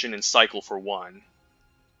Tactician and cycle for 1.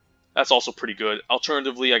 That's also pretty good.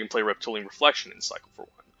 Alternatively, I can play Reptilian Reflection and cycle for 1.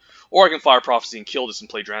 Or I can Fire Prophecy and kill this and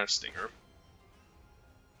play Draenei Stinger.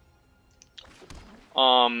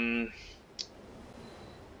 I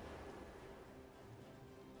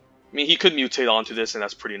mean, he could mutate onto this, and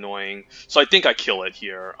that's pretty annoying. So I think I kill it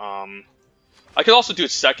here. I could also do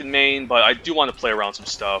it second main, but I do want to play around some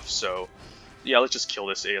stuff, so... Yeah, let's just kill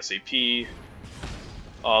this ASAP.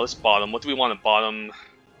 Let's bottom. What do we want to bottom?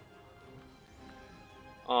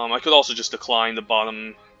 I could also just decline the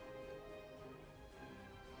bottom.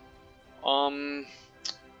 Do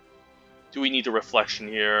we need the reflection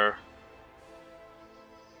here?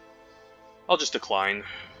 I'll just decline.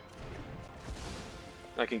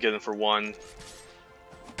 I can get him for 1.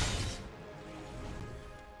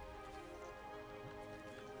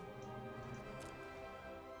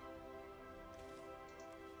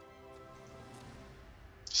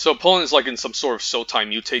 So opponent is like in some sort of Sotai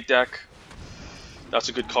Mutate deck. That's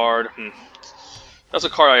a good card. That's a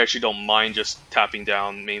card I actually don't mind just tapping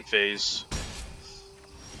down main phase.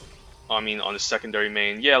 I mean, on the secondary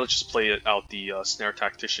main. Yeah, let's just play it out the Snare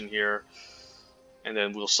Tactician here. And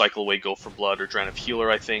then we'll cycle away Go for Blood or Draenei Healer,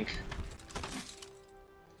 I think.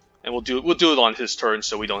 And we'll do it on his turn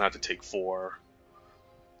so we don't have to take 4.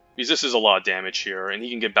 Because this is a lot of damage here, and he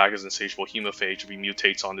can get back his Insatiable Hemophage if he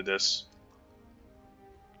mutates onto this.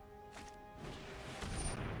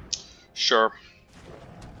 Sure.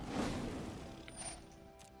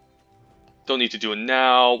 Don't need to do it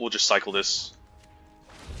now. We'll just cycle this.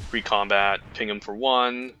 Pre-combat. Ping him for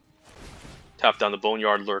 1. Tap down the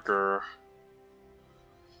Boneyard Lurker.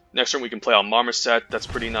 Next turn we can play out Marmoset. That's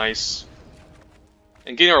pretty nice.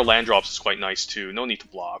 And getting our land drops is quite nice too. No need to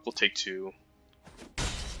block. We'll take 2.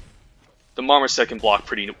 The Marmoset can block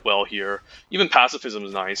pretty well here. Even Pacifism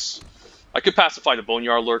is nice. I could pacify the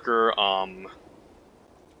Boneyard Lurker.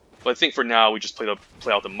 But I think for now we just play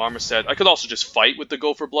out the Marmoset. I could also just fight with the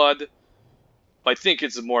Go for Blood. But I think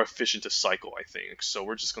it's more efficient to cycle, I think. So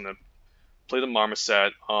we're just going to play the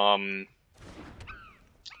Marmoset.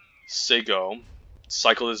 Say go.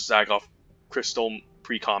 Cycle this Zagoth Crystal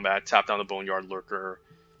pre-combat. Tap down the Boneyard Lurker.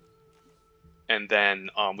 And then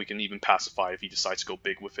we can even pacify if he decides to go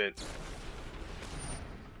big with it.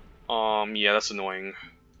 Yeah, that's annoying.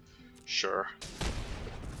 Sure.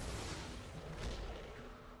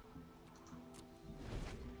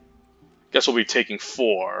 Guess we'll be taking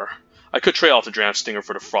 4. I could trade off the Draft Stinger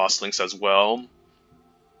for the Frost Links as well.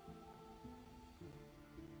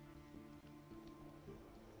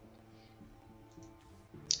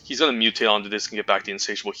 He's going to mutate onto this and get back the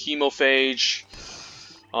Insatiable Hemophage.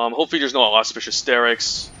 Hopefully there's no Auspicious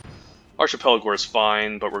Sterix. Archipelago is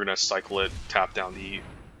fine, but we're going to cycle it, tap down the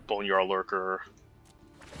Boneyard Lurker.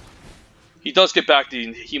 He does get back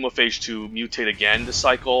the Hemophage to mutate again this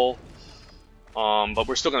cycle, but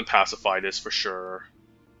we're still going to pacify this for sure.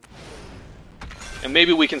 And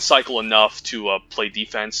maybe we can cycle enough to play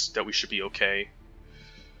defense that we should be okay.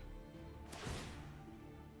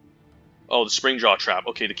 Oh, the Springjaw Trap.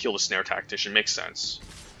 Okay, to kill the Snare Tactician. Makes sense.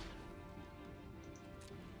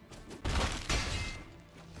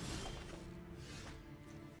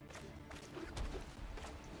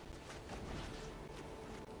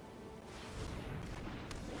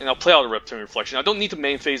 And I'll play out a Reptilian Reflection. I don't need to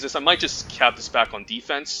main phase this. I might just cap this back on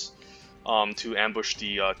defense to ambush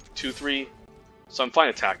the 2-3. So I'm fine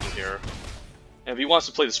attacking here. And if he wants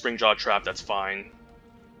to play the Springjaw Trap, that's fine.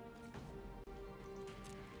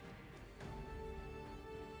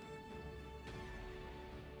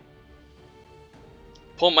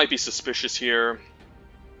 Opponent might be suspicious here.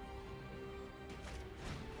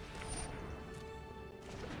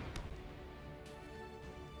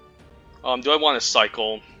 Do I want to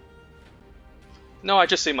cycle? No, I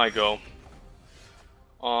just say my go.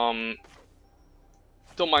 Don't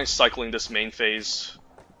mind cycling this main phase.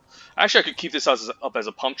 Actually, I could keep this up as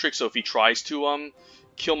a pump trick, so if he tries to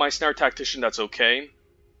kill my Snare Tactician, that's okay.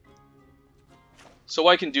 So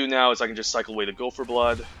what I can do now is I can just cycle away the Gopher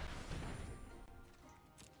Blood.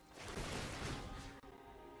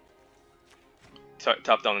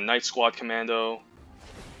 Tap down the Night Squad Commando.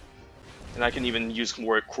 And I can even use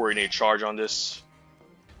more Coordinated Charge on this.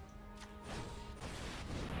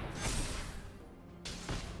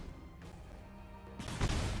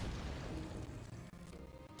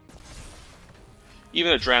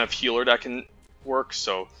 Even a Dran of Healer that can work,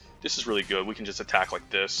 so this is really good. We can just attack like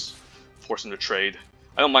this, force him to trade.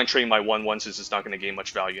 I don't mind trading my 1-1 since it's not going to gain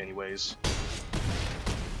much value anyways.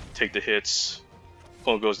 Take the hits.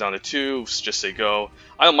 Opponent goes down to 2, just say go.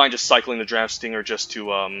 I don't mind just cycling the Draft Stinger just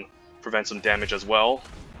to prevent some damage as well.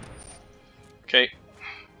 Okay.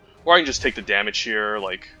 Or I can just take the damage here,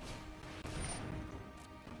 like...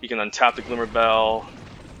 He can untap the Glimmer Bell.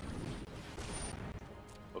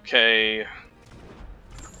 Okay.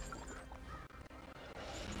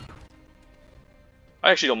 I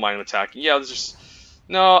actually don't mind him attacking. Yeah, let's just...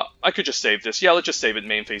 No, I could just save this. Yeah, let's just save it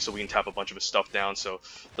main phase so we can tap a bunch of his stuff down. So,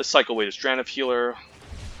 let's cycle away this Dran of Healer.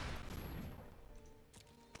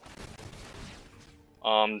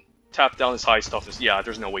 Tap down his high stuff. Yeah,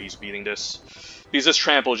 there's no way he's beating this. Because this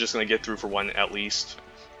trample is just going to get through for 1 at least.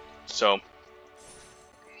 So...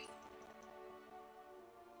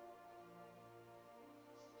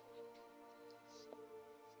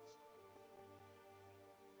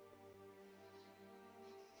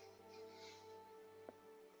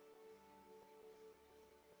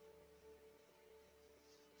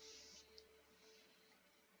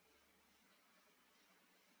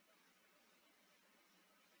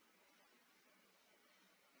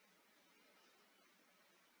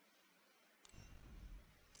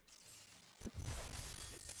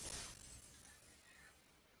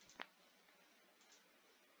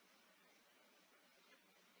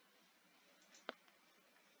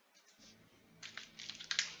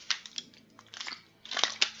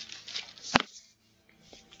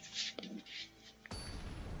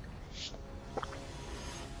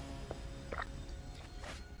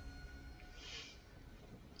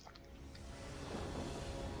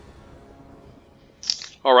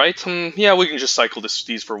 Alright, yeah, we can just cycle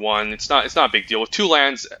these for 1. It's not a big deal. With 2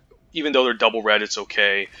 lands, even though they're double red, it's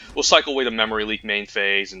okay. We'll cycle away the Memory Leak main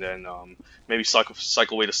phase, and then maybe cycle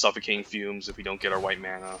away the Suffocating Fumes if we don't get our white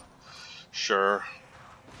mana. Sure.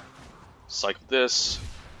 Cycle this.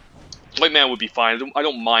 White mana would be fine. I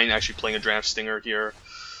don't mind actually playing a Draft Stinger here.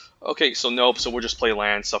 Okay, so nope, so we'll just play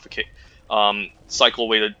land, suffocate, cycle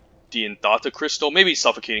away the Dianthata Crystal, maybe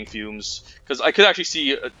Suffocating Fumes, because I could actually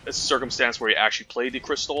see a circumstance where he actually played the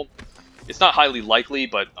Crystal. It's not highly likely,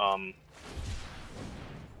 but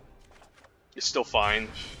it's still fine.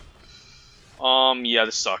 Yeah,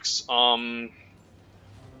 this sucks. Guess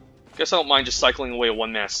I don't mind just cycling away a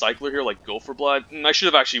 1-mana cycler here, like Gopher Blood. I should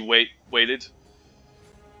have actually waited,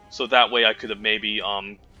 so that way I could have maybe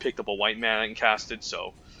picked up a white mana and cast it.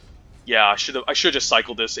 So yeah, I should have just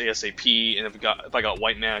cycled this ASAP, and if I got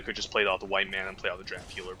white mana, I could just play out the white mana and play out the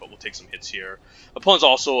Draft Healer, but we'll take some hits here. Opponent's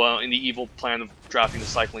also in the evil plan of drafting the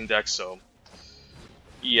cycling deck, so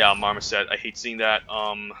yeah, Marmoset, I hate seeing that.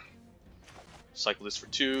 Cycle this for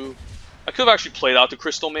 2. I could have actually played out the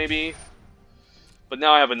crystal maybe, but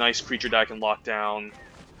now I have a nice creature that I can lock down.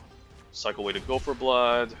 Cycle away to Gopher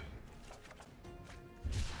Blood.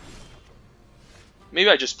 Maybe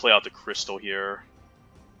I just play out the crystal here.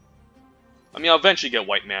 I mean, I'll eventually get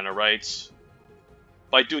white mana, right?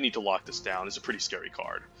 But I do need to lock this down. It's a pretty scary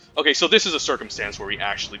card. Okay, so this is a circumstance where we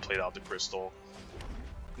actually played out the crystal.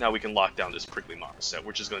 Now we can lock down this Prickly Marmoset,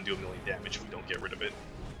 which is going to do 1,000,000 damage if we don't get rid of it.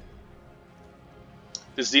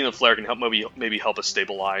 This Zenith Flare can help maybe help us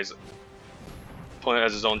stabilize. Opponent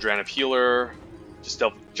has his own Drannith Healer,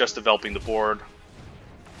 just developing the board.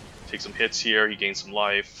 Take some hits here, he gains some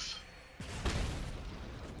life.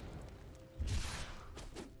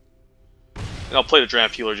 And I'll play the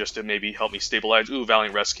Drannith Healer just to maybe help me stabilize. Ooh,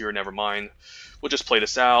 Valiant Rescuer, never mind. We'll just play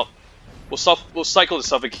this out. We'll cycle the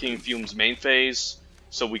Suffocating Fumes main phase,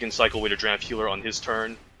 so we can cycle away the Drannith Healer on his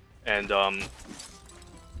turn, and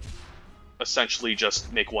essentially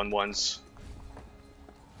just make 1/1s.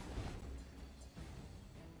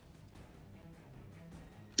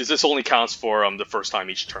 This only counts for the first time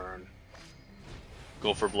each turn.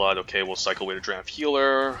 Go for blood. Okay, we'll cycle away the Drannith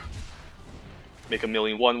Healer. Make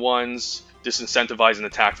 1,000,000 1/1s. Disincentivize an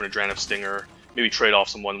attack from the Drannith Stinger. Maybe trade off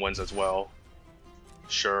some 1/1s as well.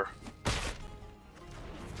 Sure.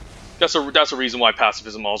 That's a reason why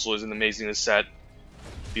Pacifism also isn't amazing in this set,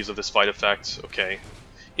 because of this fight effect. Okay.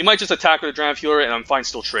 He might just attack with a Drannith Healer, and I'm fine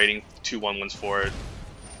still trading 2 1/1s for it.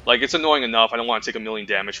 Like, it's annoying enough. I don't want to take 1,000,000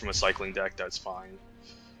 damage from a cycling deck. That's fine.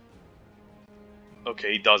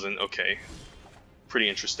 Okay, he doesn't. Okay. Pretty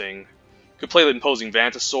interesting. Could play the Imposing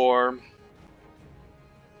Vantasaur.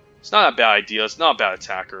 It's not a bad idea. It's not a bad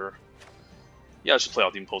attacker. Yeah, let's just play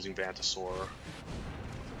out the Imposing Vantasaur.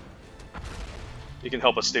 It can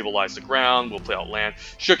help us stabilize the ground. We'll play out land.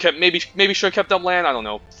 Should have kept maybe should have kept up land. I don't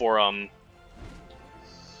know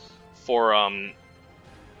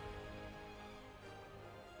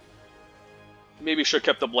maybe should have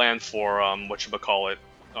kept up land for whatchamacallit,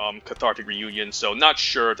 Cathartic Reunion. So not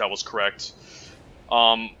sure if that was correct.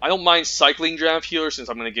 I don't mind cycling Drannith Healer since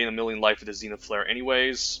I'm going to gain 1,000,000 life with the Zenith Flare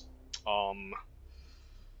anyways.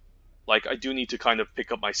 Like, I do need to kind of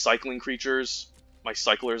pick up my cycling creatures, my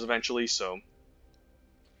cyclers eventually, so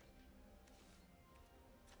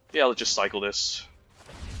yeah, let's just cycle this.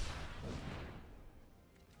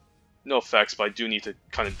 No effects, but I do need to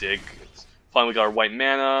kind of dig. Finally got our white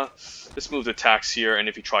mana. Let's move the attacks here, and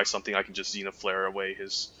if he tries something, I can just Zenith Flare away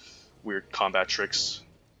his weird combat tricks.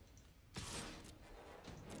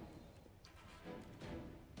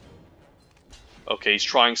 Okay, he's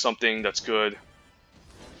trying something, that's good.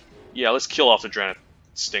 Yeah, let's kill off the Drannith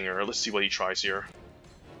Stinger. Let's see what he tries here.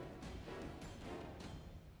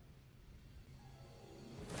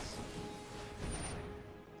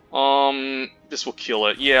 This will kill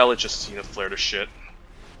it. Yeah, let's just Zenith Flare to shit.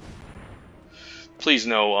 Please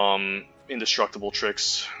no, indestructible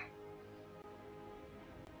tricks.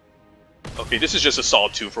 Okay, this is just a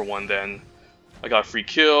solid 2 for 1 then. I got a free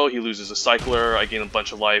kill, he loses a cycler, I gain a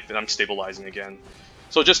bunch of life, and I'm stabilizing again.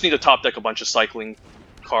 So just need to top deck a bunch of cycling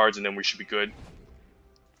cards, and then we should be good.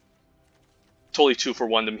 Totally 2 for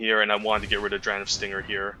 1 them here, and I wanted to get rid of Drannith Stinger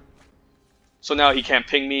here. So now he can't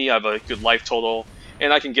ping me, I have a good life total,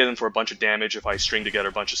 and I can get him for a bunch of damage if I string together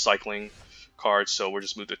a bunch of cycling cards, so we'll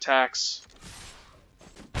just move the attacks.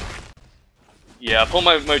 Yeah,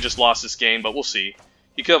 opponent might have just lost this game, but we'll see.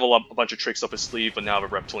 He could have a bunch of tricks up his sleeve, but now I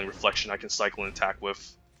have a Reptilian Reflection I can cycle and attack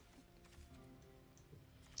with.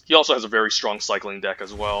 He also has a very strong cycling deck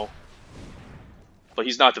as well. But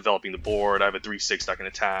he's not developing the board. I have a 3/6 that can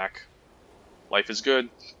attack. Life is good.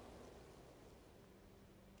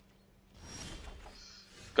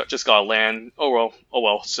 Just got a land. Oh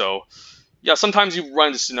well. So, yeah, sometimes you run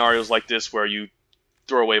into scenarios like this where you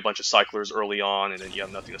throw away a bunch of cyclers early on, and then you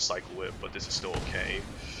have nothing to cycle with, but this is still okay.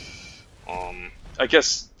 I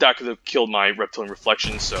guess that could have killed my Reptilian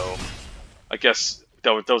Reflection, so I guess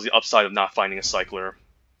that was the upside of not finding a cycler.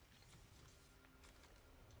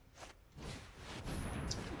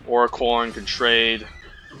 Auricorn can trade.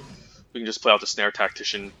 We can just play out the Snare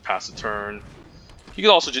Tactician, pass the turn. You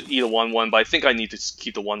could also just eat a 1/1, but I think I need to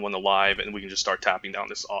keep the 1/1 alive, and we can just start tapping down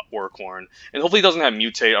this Auricorn. And hopefully it doesn't have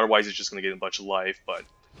Mutate, otherwise it's just going to get a bunch of life, but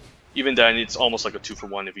even then, it's almost like a 2 for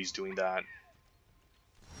 1 if he's doing that.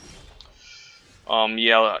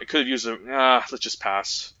 Yeah, I could have used a... let's just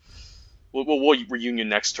pass. We'll reunion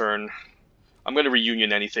next turn. I'm going to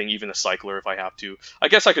reunion anything, even a cycler if I have to. I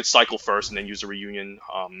guess I could cycle first and then use a reunion.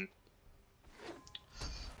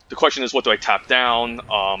 The question is, what do I tap down?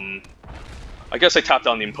 I guess I tap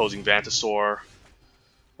down the Imposing Vantasaur.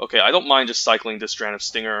 Okay, I don't mind just cycling this Drannith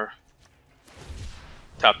Stinger.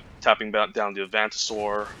 tapping back down the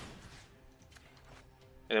Avantasaur,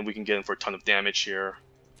 and then we can get in for a ton of damage here.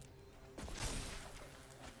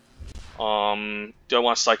 Do I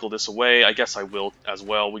want to cycle this away? I guess I will as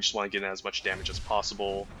well. We just want to get in as much damage as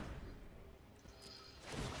possible.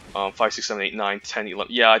 5, 6, 7, 8, 9, 10,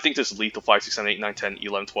 11. Yeah, I think this is lethal. 5, 6, 7, 8, 9, 10,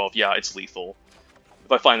 11, 12. Yeah, it's lethal.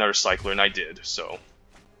 If I find another cycler, and I did, so.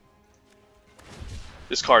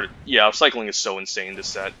 This card, yeah, cycling is so insane, this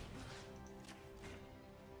set.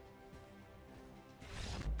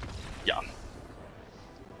 Yeah.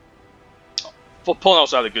 Opponent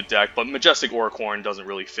also had a good deck, but Majestic Oricorn doesn't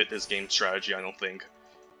really fit this game strategy, I don't think.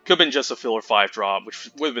 Could have been just a filler 5 drop, which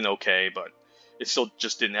would have been okay, but it still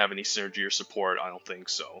just didn't have any synergy or support, I don't think,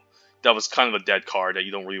 so. That was kind of a dead card that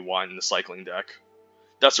you don't really want in the cycling deck.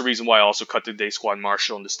 That's the reason why I also cut the Day Squad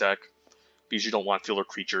Marshal in this deck, because you don't want filler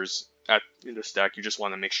creatures in this deck. You just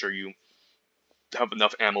want to make sure you have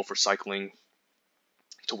enough ammo for cycling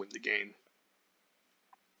to win the game.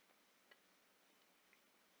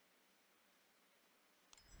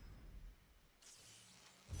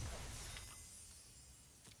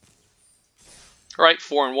 Alright,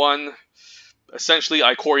 4-1. Essentially,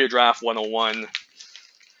 Ikoria draft 101.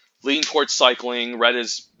 Lean towards cycling. Red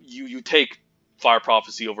is, you take Fire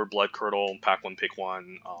Prophecy over Blood Curdle, pack 1, pick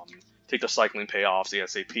 1. Take the cycling payoffs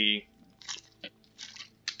ASAP.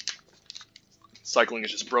 Cycling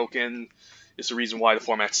is just broken. It's the reason why the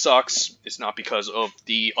format sucks. It's not because of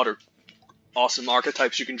the other awesome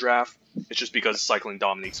archetypes you can draft. It's just because cycling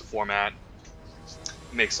dominates the format.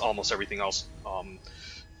 It makes almost everything else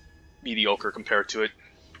mediocre compared to it.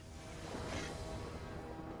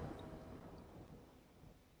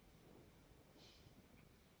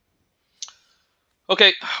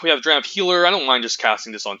 Okay, we have Draft Healer. I don't mind just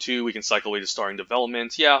casting this on 2. We can cycle away the starting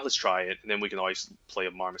development. Yeah, let's try it. And then we can always play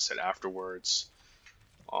a Marmoset afterwards.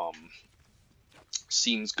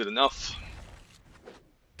 Seems good enough.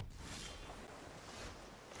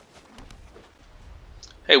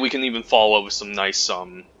 Hey, we can even follow up with some nice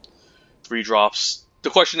 3 drops. The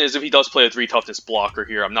question is, if he does play a 3 toughness blocker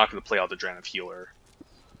here, I'm not going to play out the Draft Healer.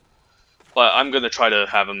 But I'm going to try to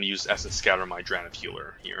have him use Essence Scatter my Draft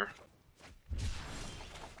Healer here.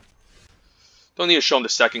 Don't need to show him the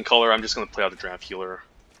second color, I'm just going to play out the Draft Healer.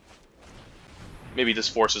 Maybe this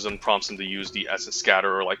forces him, prompts him to use the Essence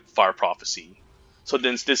Scatter or like Fire Prophecy. So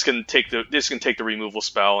then this can take the removal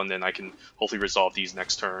spell, and then I can hopefully resolve these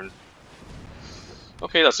next turn.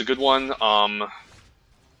 Okay, that's a good one. I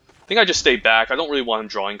think I just stay back. I don't really want him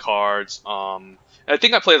drawing cards. And I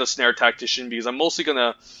think I play the Snare Tactician because I'm mostly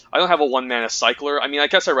gonna. I don't have a 1-mana cycler. I mean, I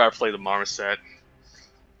guess I'd rather play the Marmoset.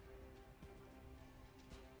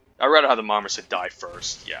 I'd rather have the Marmoset die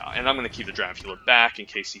first, yeah. And I'm going to keep the Draft Healer back in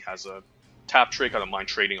case he has a tap trick. I don't mind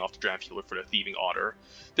trading off the Draft Healer for the Thieving Otter.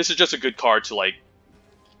 This is just a good card to, like...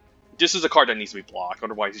 This is a card that needs to be blocked,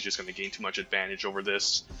 otherwise he's just going to gain too much advantage over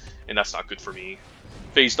this. And that's not good for me.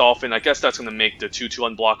 Phase Dolphin, I guess that's going to make the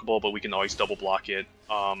 2/2 unblockable, but we can always double block it.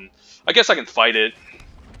 I guess I can fight it.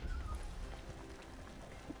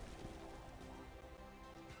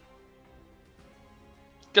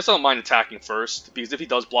 Guess I don't mind attacking first, because if he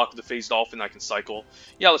does block with the Phase Dolphin, I can cycle.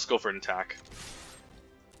 Yeah, let's go for an attack.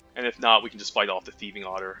 And if not, we can just fight off the Thieving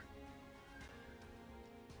Otter.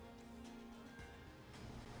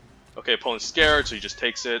 Okay, opponent's scared, so he just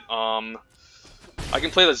takes it. I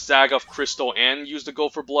can play the Zagoth Crystal and use the Go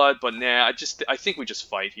for Blood, but nah, I think we just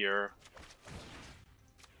fight here.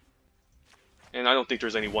 And I don't think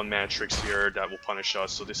there's any 1-mana tricks here that will punish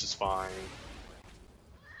us, so this is fine.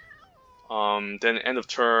 Then end of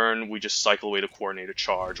turn, we just cycle away the Coordinated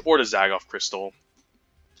Charge, or the Zagoth Crystal.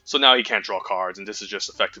 So now he can't draw cards, and this is just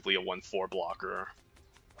effectively a 1/4 blocker.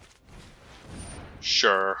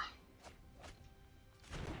 Sure.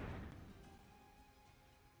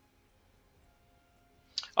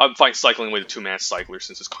 I'm fine cycling away the 2-mana cycler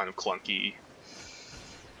since it's kind of clunky.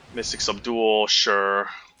 Mystic Subdual, sure.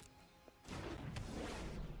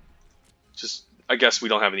 Just, I guess we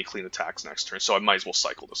don't have any clean attacks next turn, so I might as well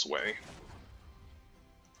cycle this away.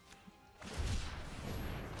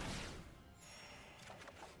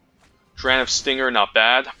 Dranav Stinger, not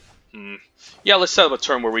bad. Yeah, let's set up a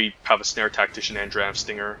turn where we have a Snare Tactician and Dranav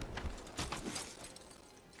Stinger.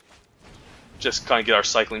 Just kind of get our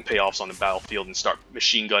cycling payoffs on the battlefield and start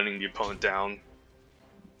machine gunning the opponent down.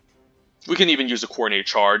 We can even use a Coordinated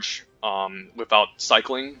Charge without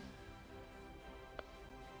cycling.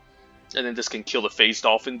 And then this can kill the Phase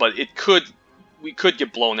Dolphin, but we could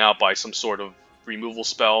get blown out by some sort of removal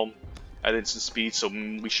spell at instant speed, so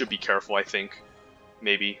we should be careful, I think.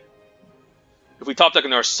 Maybe. If we top deck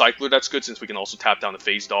another cycler, that's good, since we can also tap down the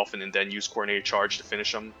Phase Dolphin and then use Coordinated Charge to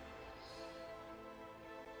finish him.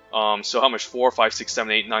 So how much? 4, 5, 6,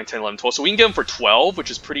 7, 8, 9, 10, 11, 12. So we can get him for 12,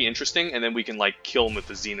 which is pretty interesting, and then we can like kill him with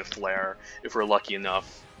the Zenith Flare if we're lucky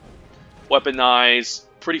enough. Weaponize,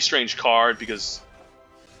 pretty strange card because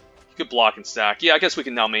you could block and stack. Yeah, I guess we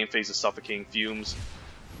can now main phase the Suffocating Fumes.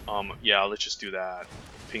 Yeah, let's just do that.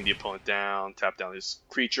 Ping the opponent down, tap down his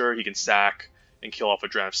creature. He can sack and kill off a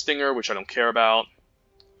Draft Stinger, which I don't care about.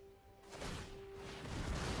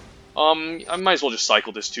 I might as well just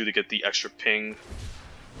cycle this too to get the extra ping.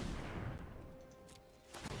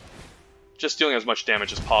 Just dealing as much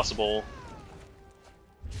damage as possible.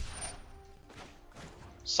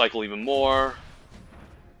 Cycle even more.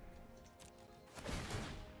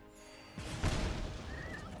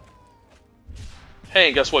 Hey,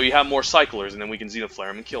 and guess what? We have more cyclers, and then we can Zenith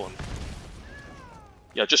Flare him and kill him.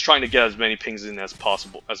 Yeah, just trying to get as many pings in as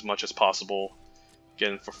possible, as much as possible. Get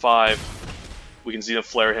him for 5. We can Zenith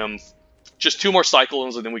Flare him. Just 2 more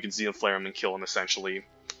cycles, and then we can Zenith Flare him and kill him, essentially.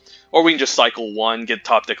 Or we can just cycle 1, get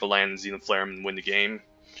top deck a land, and Zenith Flare him and win the game.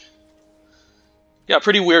 Yeah,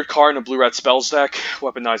 pretty weird card in a blue-red spells deck.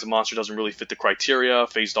 Weaponize a monster doesn't really fit the criteria.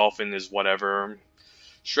 Phase Dolphin is whatever.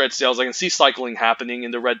 Shred Sails, I can see cycling happening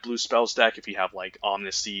in the red-blue spells deck if you have like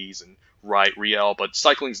Omniseas and Riot Riel, but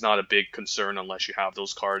cycling's not a big concern unless you have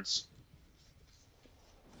those cards.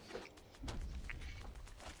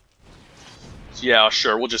 So yeah,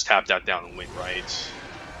 sure, we'll just tap that down and win, right?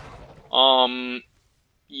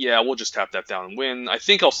 Yeah, we'll just tap that down and win. I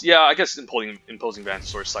think I'll... Yeah, I guess imposing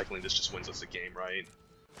Vantasaur cycling this just wins us the game, right?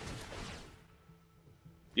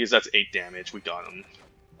 Because that's 8 damage, we got him.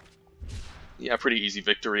 Yeah, pretty easy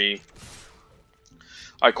victory.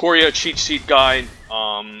 Ikoria cheat sheet guide.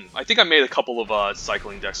 I think I made a couple of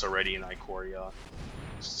cycling decks already in Ikoria.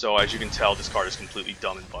 So as you can tell, this card is completely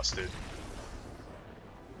dumb and busted.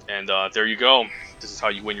 And there you go. This is how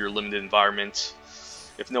you win your limited environment.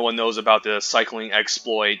 If no one knows about the cycling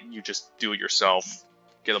exploit, you just do it yourself.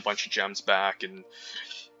 Get a bunch of gems back and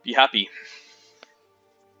be happy.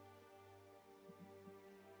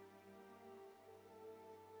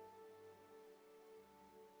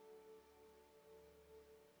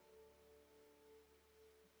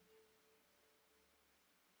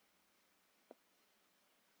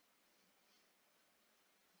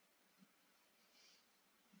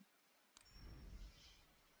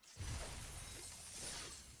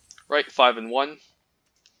 Right, 5 and 1.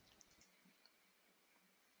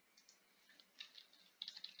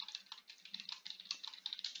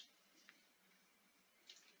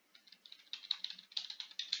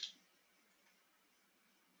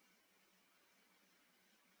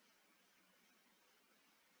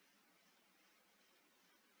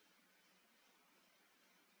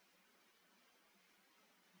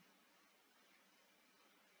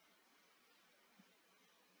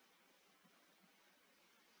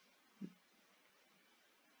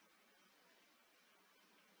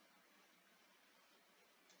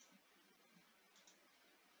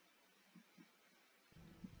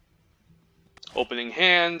 Opening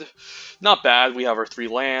hand, not bad. We have our 3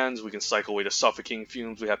 lands. We can cycle away to Suffocating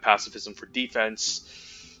Fumes. We have Pacifism for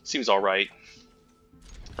defense. Seems alright.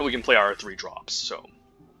 And we can play our 3 drops, so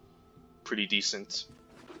pretty decent.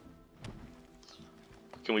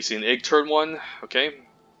 Can we see an Egg turn 1? Okay.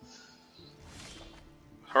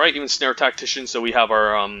 Alright, even Snare Tactician, so we have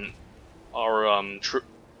our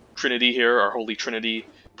Trinity here, our Holy Trinity,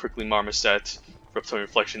 Prickly Marmoset, Reptilian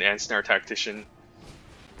Reflection, and Snare Tactician.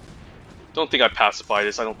 Don't think I pacify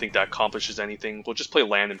this. I don't think that accomplishes anything. We'll just play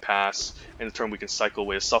land and pass, and in turn we can cycle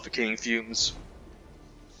away Suffocating Fumes.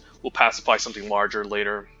 We'll pacify something larger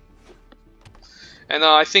later. And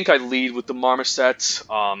I think I lead with the Marmoset,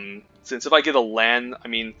 since if I get a land, I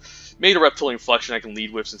mean, maybe a Reptilian Reflection I can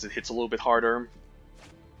lead with since it hits a little bit harder.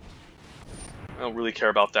 I don't really care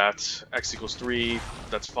about that. X equals 3,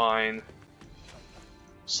 that's fine.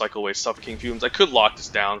 Cycle away Suffocating Fumes. I could lock this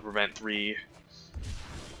down to prevent 3.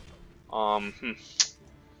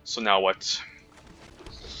 So now what?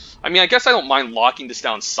 I mean, I guess I don't mind locking this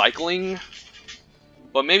down cycling,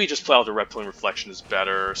 but maybe just play out the Reptilian Reflection is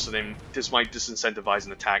better, so then this might disincentivize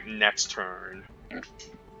an attack next turn.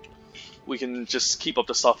 We can just keep up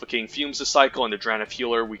the Suffocating Fumes to cycle, and the Drannith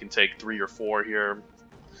Healer, we can take 3 or 4 here.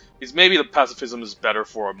 Because maybe the Pacifism is better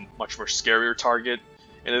for a much more scarier target,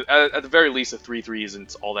 and at the very least, a 3/3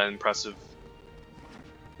 isn't all that impressive.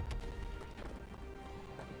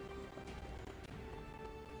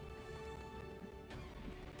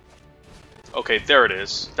 Okay, there it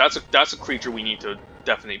is. That's a creature we need to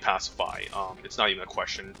definitely pacify. It's not even a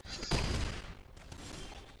question.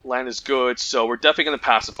 Land is good, so we're definitely going to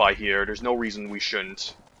pacify here. There's no reason we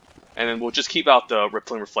shouldn't. And then we'll just keep out the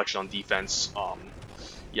Reptilian Reflection on defense.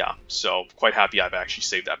 Yeah, so quite happy I've actually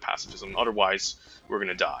saved that pacifism. Otherwise, we're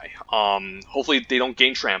gonna die. Hopefully they don't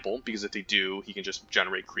gain trample, because if they do, he can just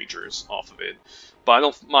generate creatures off of it. But I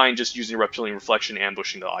don't mind just using Reptilian Reflection,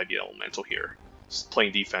 ambushing the IB Elemental here, just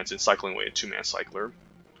playing defense and cycling away a 2-man cycler,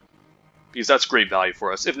 because that's great value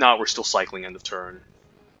for us. If not, we're still cycling end of turn,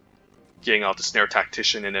 getting out the Snare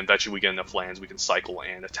Tactician, and then eventually we get enough lands we can cycle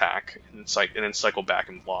and attack, and then cycle back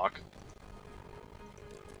and block.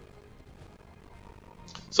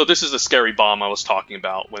 So this is the scary bomb I was talking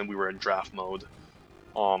about when we were in draft mode.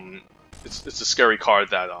 It's a scary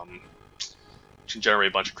card that can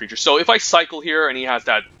generate a bunch of creatures. So if I cycle here and he has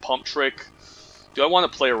that pump trick, do I want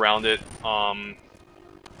to play around it? I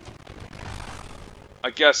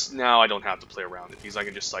guess now I don't have to play around it because I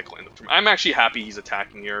can just cycle in the turn. I'm actually happy he's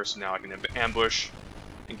attacking here, so now I can ambush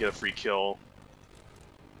and get a free kill.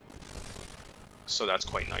 So that's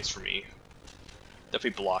quite nice for me.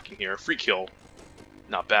 Definitely blocking here. Free kill.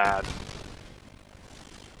 Not bad.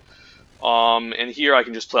 And here I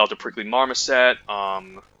can just play out the Prickly Marmoset.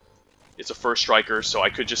 It's a first striker, so I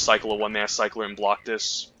could just cycle a 1-mana cycler and block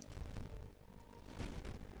this.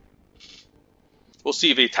 We'll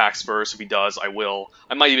see if he attacks first. If he does, I will.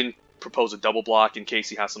 I might even propose a double block in case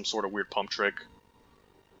he has some sort of weird pump trick.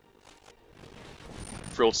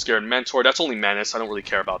 Frilled Scared Mentor. That's only Menace. I don't really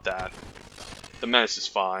care about that. The Menace is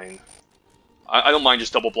fine. I don't mind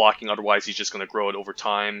just double blocking, otherwise he's just going to grow it over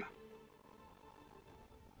time.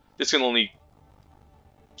 This can only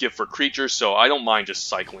give for creatures, so I don't mind just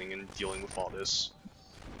cycling and dealing with all this.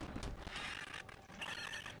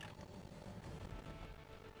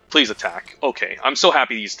 Please attack. Okay, I'm so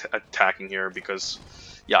happy he's attacking here because,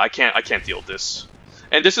 yeah, I can't deal with this.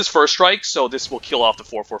 And this is first strike, so this will kill off the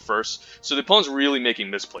 4/4 first. So the opponent's really making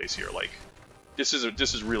misplays here. Like, this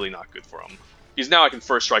is really not good for him. Because now I can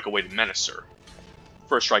first strike away the Menacer.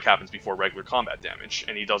 First strike happens before regular combat damage,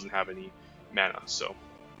 and he doesn't have any mana, so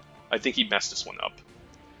I think he messed this one up.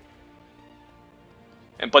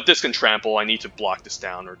 But this can trample. I need to block this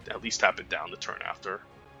down, or at least tap it down the turn after.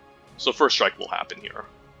 So first strike will happen here.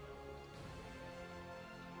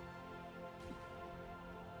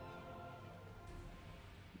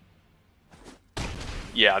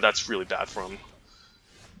 Yeah, that's really bad for him.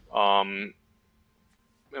 And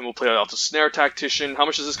we'll play out the Snare Tactician. How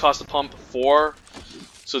much does this cost to pump? 4.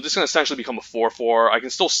 So this can essentially become a 4/4. I can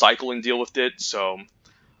still cycle and deal with it, so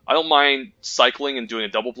I don't mind cycling and doing a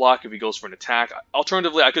double block if he goes for an attack.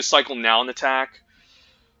 Alternatively, I could cycle now and attack,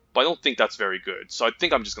 but I don't think that's very good. So I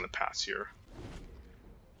think I'm just going to pass here.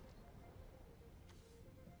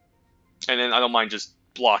 And then I don't mind just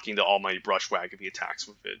blocking the Almighty Brushwag if he attacks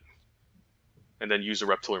with it. And then use a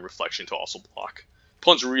Reptilian Reflection to also block.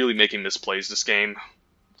 Opponent's really making misplays this game,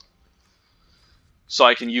 so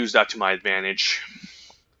I can use that to my advantage.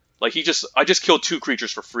 Like, I just killed 2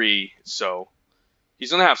 creatures for free, so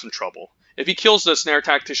he's gonna have some trouble. If he kills the Snare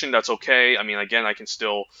Tactician, that's okay. I mean, again, I can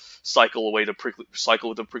still cycle with the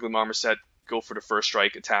Prickly Marmoset, go for the first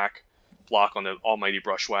strike attack, block on the Almighty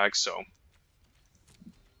Brushwag, so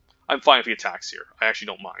I'm fine if he attacks here. I actually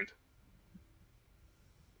don't mind.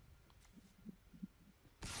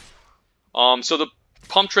 So the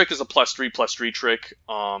pump trick is a +3/+3 trick.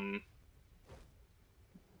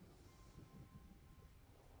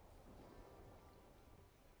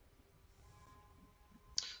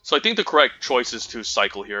 So I think the correct choice is to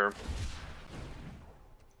cycle here.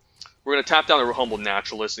 We're going to tap down a Humble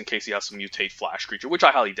Naturalist in case he has some Mutate Flash creature, which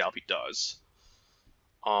I highly doubt he does.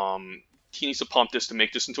 He needs to pump this to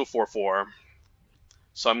make this into a 4/4.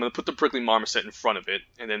 So I'm going to put the Prickly Marmoset in front of it,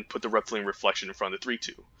 and then put the Reptilian Reflection in front of the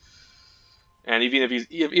 3/2. And even if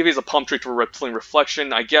he's a pump trick for Reptilian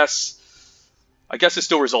Reflection, I guess it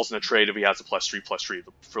still results in a trade if he has a +3/+3 of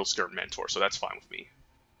the Frilled Scared Mentor, so that's fine with me.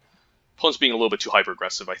 Opponent's being a little bit too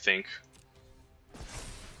hyper-aggressive, I think.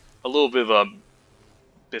 A little bit of a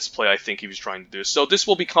misplay, I think he was trying to do. So this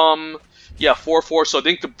will become, yeah, 4/4, so I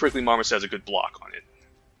think the Prickly Marmoset has a good block on it.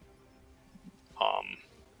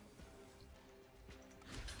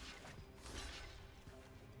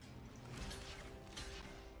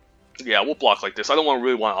 Yeah, we'll block like this. I don't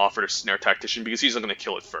really want to offer the Snare Tactician because he's not going to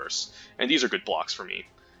kill it first. And these are good blocks for me.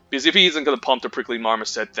 Because if he isn't going to pump the Prickly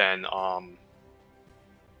Marmoset, then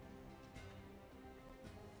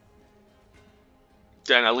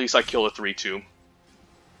at least I kill a 3/2.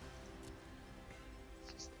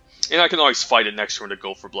 And I can always fight it next turn to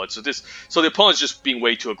go for blood. So the opponent's just being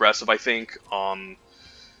way too aggressive, I think.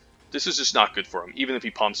 This is just not good for him. Even if he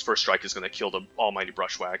pumps, first strike is going to kill the Almighty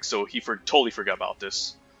Brushwag. So he totally forgot about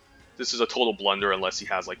this. This is a total blunder unless he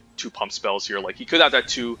has like 2 pump spells here. Like, he could have that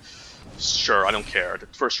 2. Sure, I don't care. The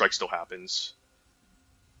first strike still happens.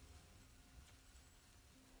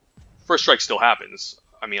 First strike still happens.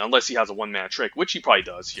 I mean, unless he has a one-mana trick, which he probably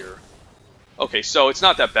does here. Okay, so it's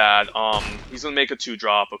not that bad. He's gonna make a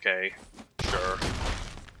 2-drop, okay. Sure.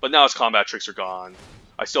 But now his combat tricks are gone.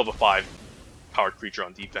 I still have a 5-powered creature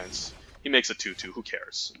on defense. He makes a 2/2, who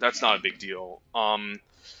cares? That's not a big deal.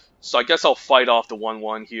 So I guess I'll fight off the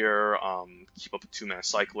 1/1 here, keep up a 2-mana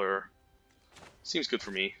cycler. Seems good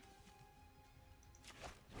for me.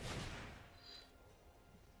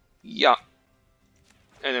 Yeah.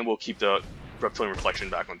 And then we'll keep the Reptilian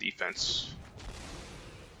Reflection back on defense.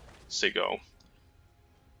 Say go.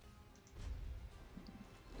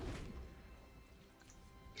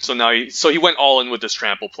 So now he went all in with this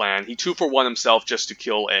trample plan. He 2-for-1 himself just to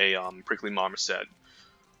kill a Prickly Marmoset,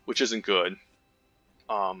 which isn't good.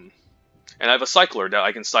 And I have a cycler that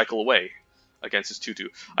I can cycle away against his 2/2.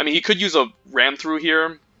 I mean, he could use a ram through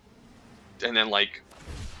here, and then like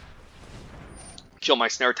kill my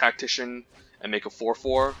Snare Tactician and make a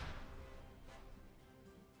 4/4.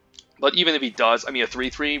 But even if he does, I mean a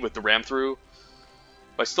 3/3 with the ram through,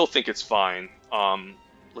 I still think it's fine.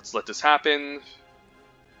 Let's let this happen.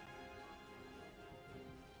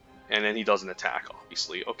 And then he doesn't attack,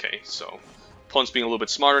 obviously. Okay, so opponent's being a little bit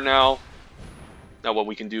smarter now. Now what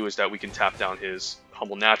we can do is that we can tap down his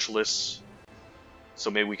Humble Naturalist. So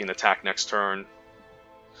maybe we can attack next turn.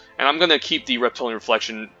 And I'm going to keep the Reptilian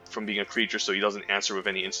Reflection from being a creature so he doesn't answer with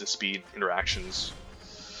any instant speed interactions.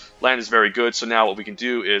 Land is very good, so now what we can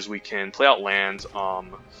do is we can play out land. I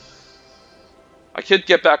could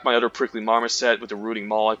get back my other Prickly Marmoset with the Rooting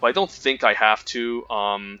Moloch, but I don't think I have to.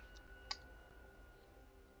 I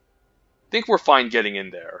think we're fine getting in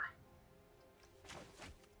there.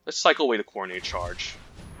 Let's cycle away the Coordinate Charge.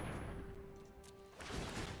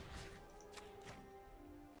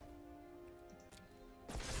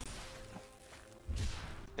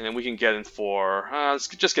 And then we can get in for... let's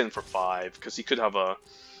just get in for 5, because he could have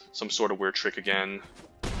some sort of weird trick again.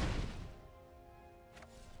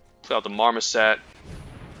 Play out the Marmoset.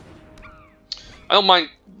 I don't mind...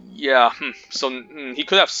 Yeah, so he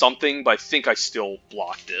could have something, but I think I still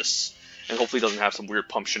block this. And hopefully he doesn't have some weird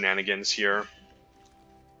pump shenanigans here.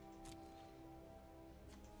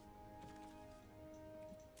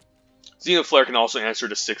 Zenith Flare can also answer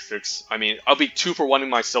to 6/6. I mean, I'll be 2-for-1ing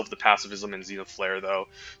myself with the Pacifism and Zenith Flare, though.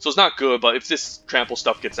 So it's not good, but if this trample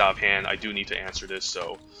stuff gets out of hand, I do need to answer this,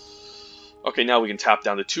 so... Okay, now we can tap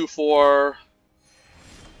down to 2/4.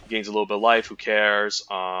 Gains a little bit of life, who cares?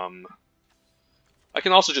 I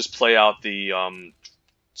can also just play out the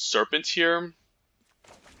Serpent here.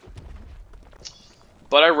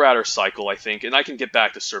 But I'd rather cycle, I think, and I can get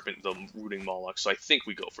back to Serpent, the Rooting Moloch, so I think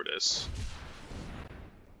we go for this.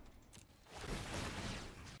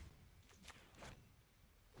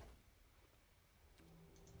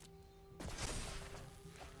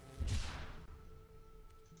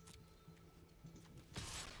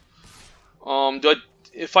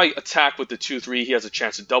 If I attack with the 2/3, he has a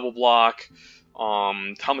chance to double block.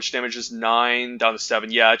 How much damage is 9 down to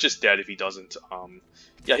 7? Yeah, it's just dead if he doesn't.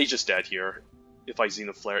 Yeah, he's just dead here. If I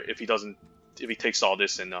Zenith Flare, if he takes all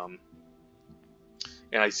this and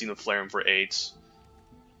I Zenith Flare him for 8.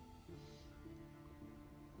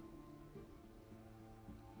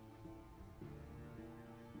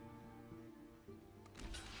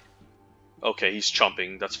 Okay, he's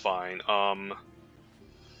chumping. That's fine.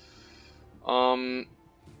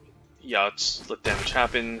 Yeah, let's let damage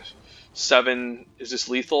happen. 7. Is this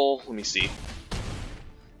lethal? Let me see.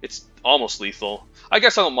 It's almost lethal. I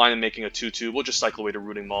guess I don't mind him making a 2/2. We'll just cycle away to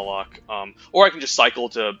Rooting Moloch. Or I can just cycle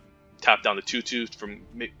to tap down the 2/2 from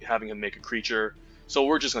having him make a creature. So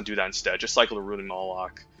we're just going to do that instead. Just cycle the Rooting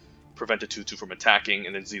Moloch, prevent the 2/2 from attacking,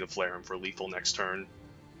 and then Zenith Flare him for lethal next turn.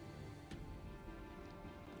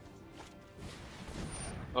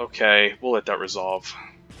 Okay, we'll let that resolve.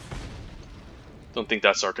 Don't think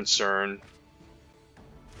that's our concern.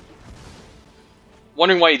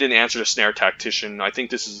 Wondering why he didn't answer the Snare Tactician. I think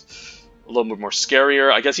this is a little bit more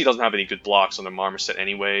scarier. I guess he doesn't have any good blocks on the Marmoset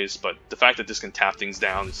anyways, but the fact that this can tap things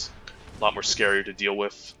down is a lot more scarier to deal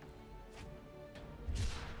with.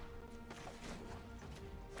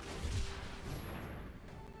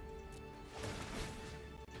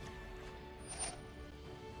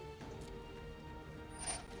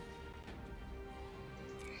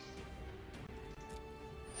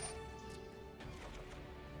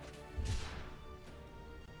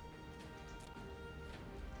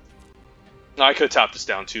 No, I could have tapped this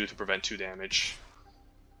down too to prevent 2 damage.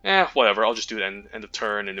 Whatever. I'll just do it end of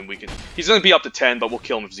turn, and then we can... He's going to be up to 10, but we'll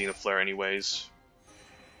kill him with Zenith Flare anyways.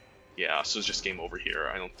 Yeah, so it's just game over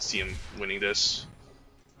here. I don't see him winning this.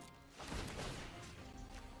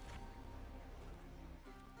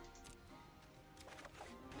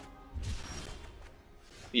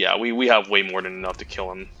 Yeah, we have way more than enough to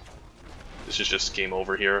kill him. This is just game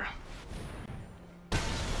over here.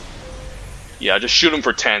 Yeah, just shoot him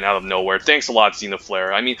for 10 out of nowhere. Thanks a lot,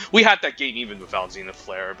 Xenoflare. I mean, we had that game even without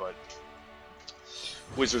Xenoflare, but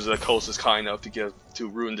Wizards of the Coast is kind enough to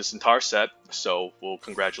ruin this entire set, so we'll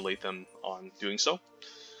congratulate them on doing so.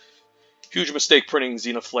 Huge mistake printing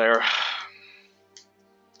Xenoflare.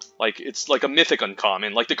 Like, it's like a mythic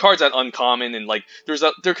uncommon. Like, the cards at uncommon, and like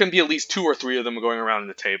there can be at least 2 or 3 of them going around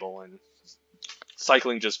the table, and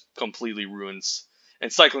cycling just completely ruins.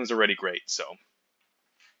 And cycling's already great, so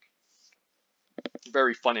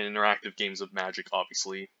very fun and interactive games of Magic,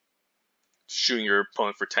 obviously. Shooting your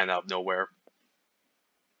opponent for 10 out of nowhere.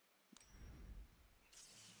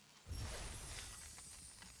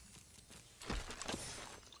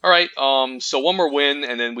 Alright, so one more win,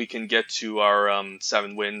 and then we can get to our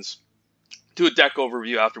 7 wins. Do a deck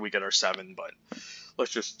overview after we get our 7, but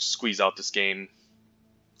let's just squeeze out this game.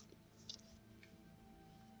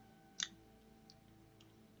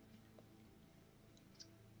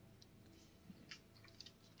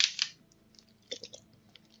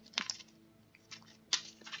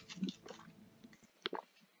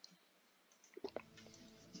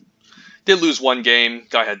 Did lose one game.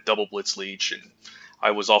 Guy had double Blitz Leech, and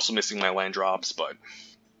I was also missing my land drops, but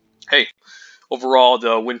hey, overall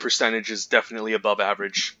the win percentage is definitely above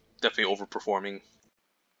average. Definitely overperforming.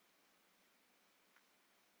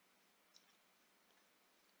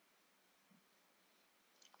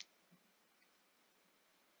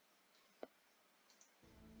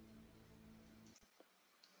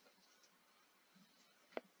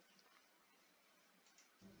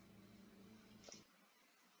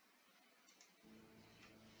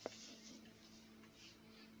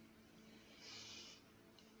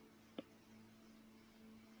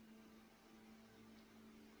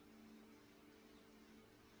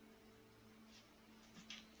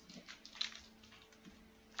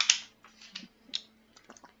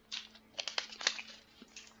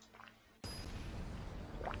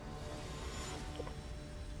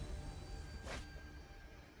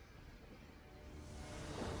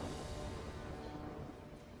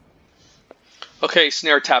 Okay,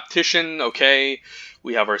 Snare Tactician, okay.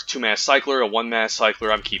 We have our 2-mana Cycler, a 1-mana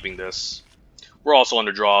Cycler. I'm keeping this. We're also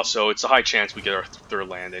under draw, so it's a high chance we get our 3rd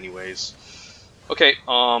land anyways. Okay,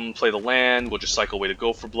 play the land. We'll just cycle away to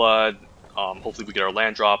Go for Blood. Hopefully we get our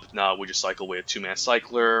land drop. If not, we just cycle away a 2-mana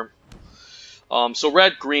Cycler. So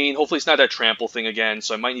red, green. Hopefully it's not that trample thing again,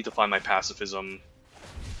 so I might need to find my pacifism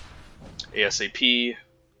ASAP.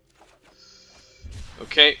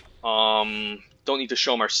 Okay, don't need to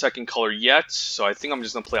show him our 2nd color yet, so I think I'm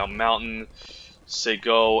just going to play out Mountain, say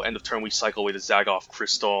go, end of turn we cycle away the Zagoth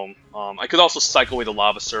Crystal. I could also cycle away the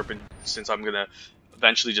Lava Serpent since I'm going to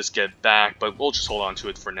eventually just get back, but we'll just hold on to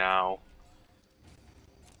it for now.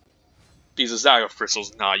 Because the Zagoth Crystal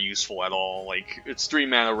is not useful at all. Like, it's 3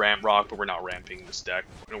 mana ramp rock, but we're not ramping this deck.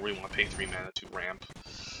 I don't really want to pay 3 mana to ramp.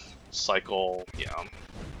 Cycle, yeah.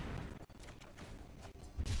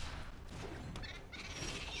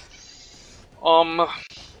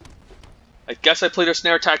 I guess I played a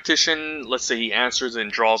Snare Tactician. Let's say he answers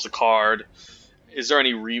and draws a card. Is there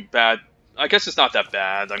any bad? I guess it's not that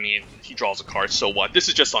bad. I mean, he draws a card, so what? This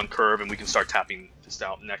is just on curve, and we can start tapping this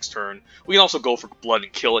out next turn. We can also go for blood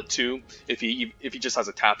and kill it too, if he just has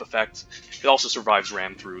a tap effect. It also survives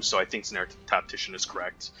ram through, so I think Snare Tactician is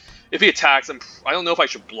correct. If he attacks, I don't know if I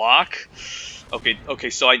should block. Okay,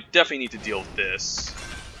 so I definitely need to deal with this.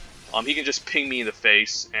 He can just ping me in the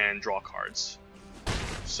face and draw cards.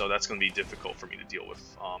 So that's going to be difficult for me to deal with.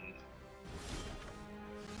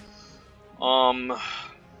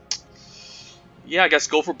 Yeah, I guess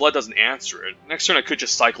Go for Blood doesn't answer it. Next turn I could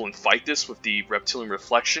just cycle and fight this with the Reptilian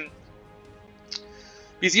Reflection.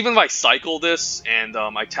 Because even if I cycle this and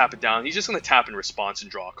I tap it down, he's just going to tap in response and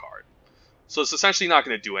draw a card. So it's essentially not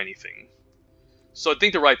going to do anything. So I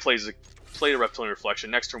think the right play is to play the Reptilian Reflection.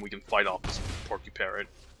 Next turn we can fight off this Porcupine.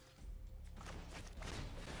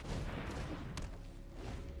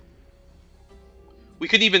 We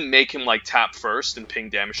could even make him like tap first and ping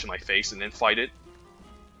damage to my face and then fight it.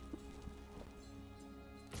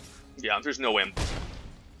 Yeah, there's no way I'm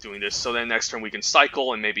doing this. So then next turn we can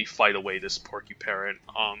cycle and maybe fight away this Porcupine.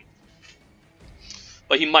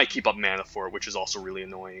 But he might keep up mana for it, which is also really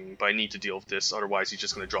annoying. But I need to deal with this, otherwise he's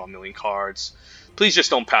just going to draw a million cards. Please just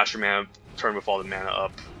don't pass your mana turn with all the mana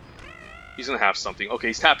up. He's going to have something. Okay,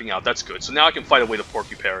 he's tapping out. That's good. So now I can fight away the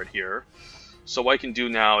Porcupine here. So what I can do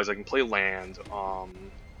now is I can play land,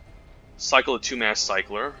 cycle a 2-mana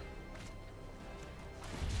Cycler,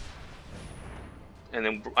 and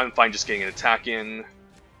then I'm fine just getting an attack in.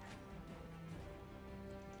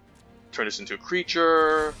 turn this into a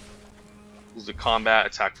creature. Lose the combat,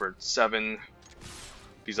 attack for 7.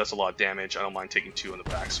 Because that's a lot of damage. I don't mind taking 2 on the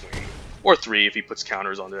backswing. Or 3 if he puts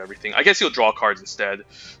counters onto everything. I guess he'll draw cards instead.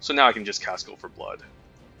 So now I can just cast Go for Blood.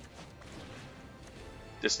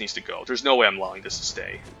 This needs to go. There's no way I'm allowing this to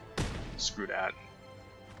stay. Screw that.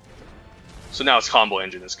 So now his combo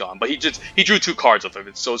engine is gone. But he drew 2 cards off of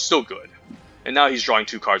it, so it's still good. And now he's drawing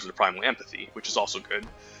 2 cards with the Primal Empathy, which is also good.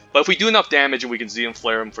 But if we do enough damage and we can Xenon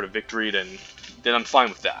Flare him for the victory, then I'm fine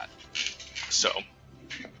with that. So.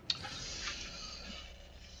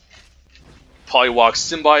 Polywalk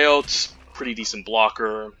Symbiote, pretty decent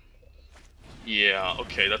blocker. Yeah,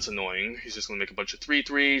 okay, that's annoying. He's just gonna make a bunch of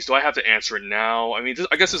 3/3s. Do I have to answer it now? I mean,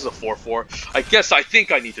 I guess this is a 4/4. I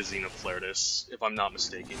think I need to Xenon Flare this, if I'm not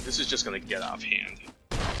mistaken. This is just gonna get out of hand.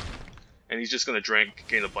 And he's just gonna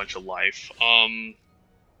gain a bunch of life.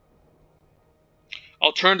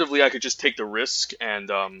 Alternatively, I could just take the risk and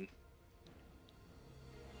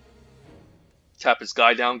tap his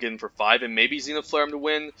guy down, get him for 5, and maybe Xenon Flare him to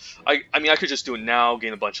win. I mean, I could just do it now,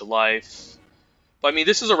 gain a bunch of life. But I mean,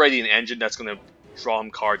 this is already an engine that's going to draw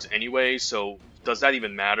him cards anyway, so does that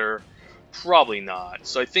even matter? Probably not.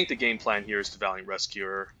 So I think the game plan here is to Valiant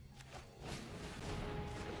Rescuer.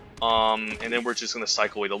 And then we're just going to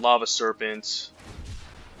cycle away the Lava Serpent.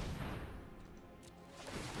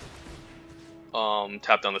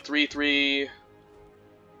 Tap down the 3/3.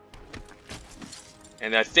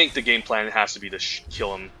 And I think the game plan has to be to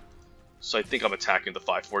kill him. So I think I'm attacking the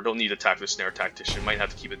 5/4. Don't need to attack the Snare Tactician. Might have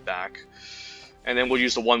to keep it back. And then we'll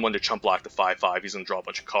use the 1/1 to chump block the 5/5. He's going to draw a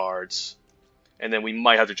bunch of cards. And then we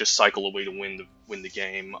might have to just cycle away to win the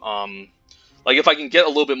game. Like if I can get a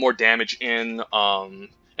little bit more damage in.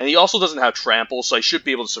 And he also doesn't have Trample, so I should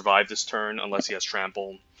be able to survive this turn unless he has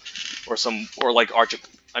Trample. Or like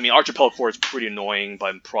Archipelago Core is pretty annoying, but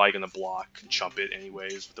I'm probably going to block and chump it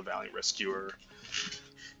anyways with the Valiant Rescuer.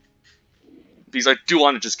 Because I do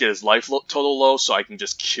want to just get his life total low, so I can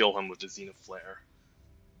just kill him with the Xenon Flare.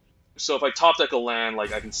 So if I top deck a land,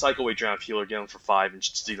 like I can cycle away Drown Healer, get him for 5, and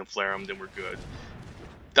just Xenon Flare him, then we're good.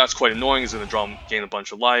 That's quite annoying, he's going to gain a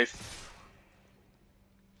bunch of life.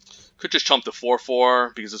 Could just chump the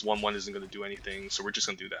 4/4, because this 1/1 isn't going to do anything, so we're just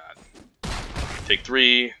going to do that. Take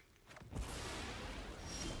 3.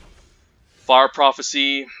 Fire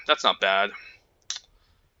Prophecy, that's not bad.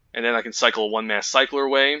 And then I can cycle a 1-mana Cycler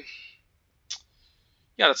away.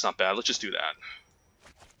 Yeah, that's not bad. Let's just do that.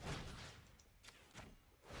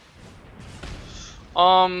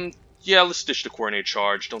 Yeah, let's ditch the Coordinate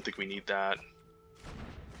Charge. Don't think we need that.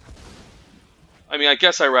 I mean, I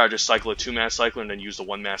guess I'd rather just cycle a 2-mana Cycler and then use the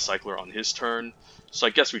 1-mana Cycler on his turn. So I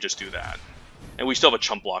guess we just do that. And we still have a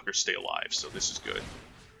chump blocker stay alive, so this is good.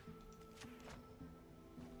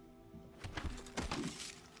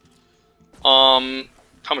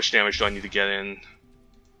 How much damage do I need to get in?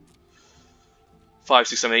 5,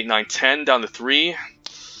 6, 7, 8, 9, 10, down to 3.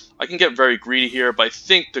 I can get very greedy here, but I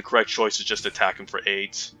think the correct choice is just attack him for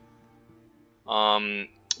 8.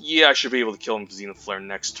 Yeah, I should be able to kill him with Xenon Flare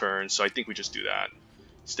next turn, so I think we just do that.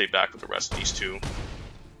 Stay back with the rest of these 2,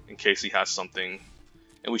 in case he has something.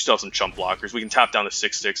 And we still have some chump blockers. We can tap down to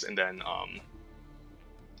 6/6 and then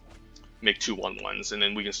make 2 1/1s, and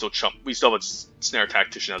then we can still chump. We still have a Snare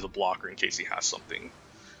Tactician as a blocker in case he has something.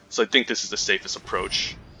 So I think this is the safest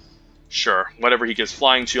approach. Sure, whatever he gives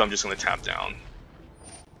flying to, I'm just going to tap down.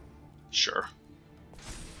 Sure.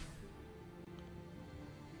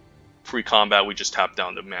 Pre-combat, we just tap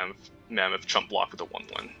down the Mammoth chump block with a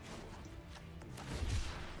 1/1.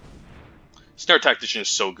 Snare Tactician is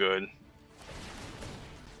so good.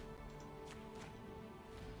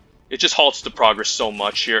 It just halts the progress so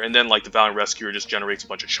much here, and then like the Valiant Rescuer just generates a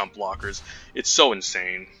bunch of chump blockers. It's so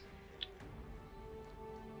insane.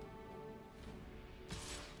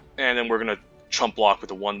 And then we're gonna chump block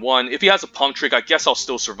with a 1/1. If he has a pump trick, I guess I'll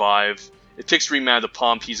still survive. It takes 3 mana to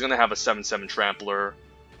pump. He's gonna have a 7/7 Trampler.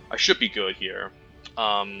 I should be good here.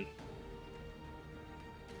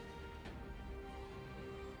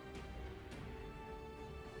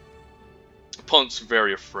 Opponent's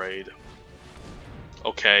very afraid.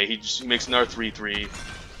 Okay, he just makes another 3/3.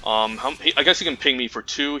 I guess he can ping me for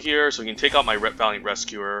 2 here, so he can take out my Valiant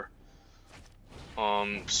Rescuer.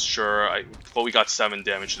 Sure, but we got 7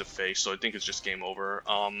 damage to the face, so I think it's just game over.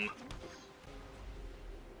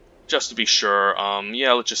 Just to be sure,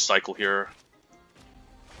 yeah, let's just cycle here.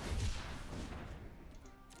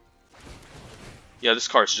 Yeah, this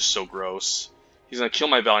card's just so gross. He's gonna kill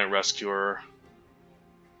my Valiant Rescuer.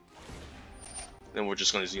 Then we're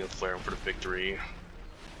just gonna Xenon Flare him for the victory.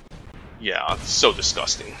 Yeah, it's so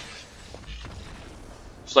disgusting.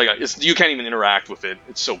 It's like you can't even interact with it.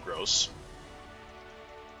 It's so gross.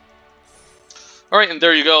 Alright, and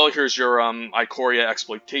there you go. Here's your Ikoria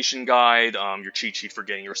exploitation guide, your cheat sheet for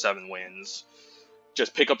getting your 7 wins.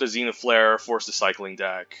 Just pick up the Zenith Flare, force the cycling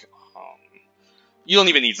deck. You don't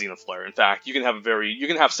even need Zenith Flare. In fact, you can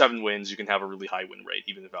have 7 wins, you can have a really high win rate,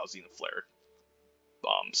 even without Zenith Flare.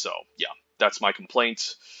 So, yeah, that's my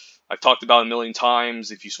complaint. I've talked about it a million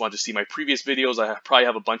times. If you just want to see my previous videos, I probably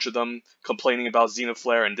have a bunch of them complaining about Zenith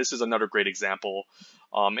Flare, and this is another great example.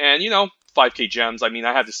 And, you know, 5k gems. I mean,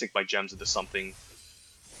 I had to sink my gems into something.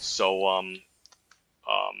 So,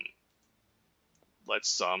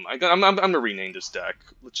 let's, I'm gonna rename this deck.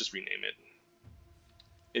 Let's just rename it.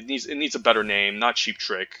 It needs a better name, not Cheap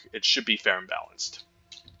Trick. It should be Fair and Balanced.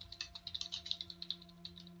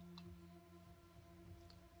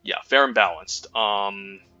 Yeah, Fair and Balanced.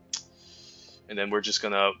 And then we're just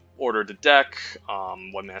gonna order the deck,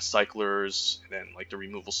 1-mana cyclers, and then like the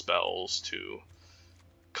removal spells to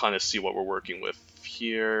kind of see what we're working with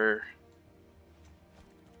here.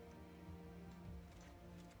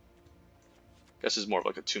 Guess it's more of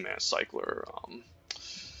like a 2-mana cycler.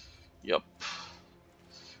 Yep.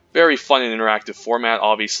 Very fun and interactive format,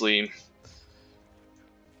 obviously.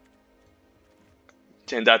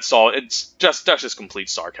 And that's all. That's just complete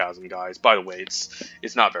sarcasm, guys. By the way,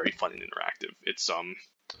 it's not very fun and interactive.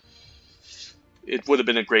 It would have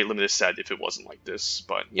been a great limited set if it wasn't like this.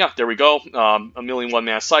 But yeah, there we go. A million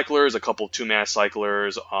 1-mana cyclers, a couple of 2-mana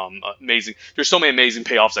cyclers. Amazing. There's so many amazing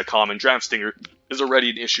payoffs that come, and Draft Stinger is already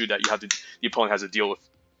an issue that the opponent has to deal with.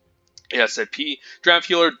 ASP. Draft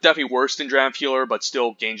Healer, definitely worse than Draft Healer, but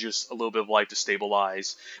still gains just a little bit of life to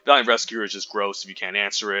stabilize. Valiant Rescuer is just gross if you can't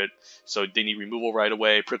answer it, so they need removal right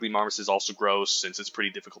away. Prickly Marmoset is also gross, since it's pretty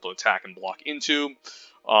difficult to attack and block into.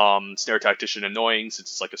 Snare Tactician annoying, since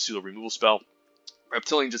it's like a pseudo removal spell.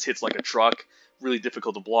 Reptilian just hits like a truck, really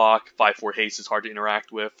difficult to block. 5/4 haste is hard to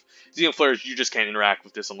interact with. Zenith Flare, you just can't interact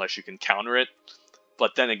with this unless you can counter it.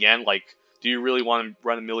 But then again, like, do you really want to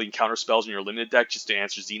run a million counter spells in your limited deck just to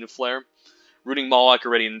answer Zenith Flare? Rooting Moloch,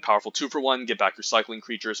 already in powerful 2-for-1, get back your cycling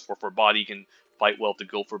creatures, 4/4 body, can fight well to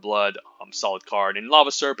go for blood, solid card. And Lava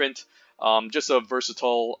Serpent, just a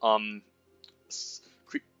versatile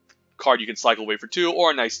card you can cycle away for 2,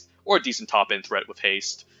 or a decent top end threat with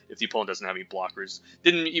haste if the opponent doesn't have any blockers.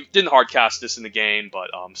 Didn't hard cast this in the game, but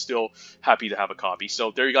still happy to have a copy. So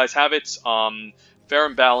there you guys have it. Fair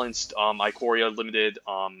and Balanced, Ikoria Limited,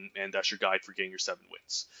 and that's your guide for getting your 7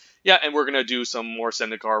 wins. Yeah, and we're going to do some more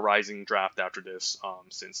Zendikar Rising draft after this,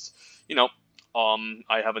 since, you know,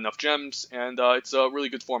 I have enough gems, and it's a really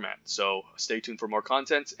good format. So stay tuned for more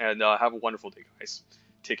content, and have a wonderful day, guys.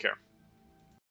 Take care.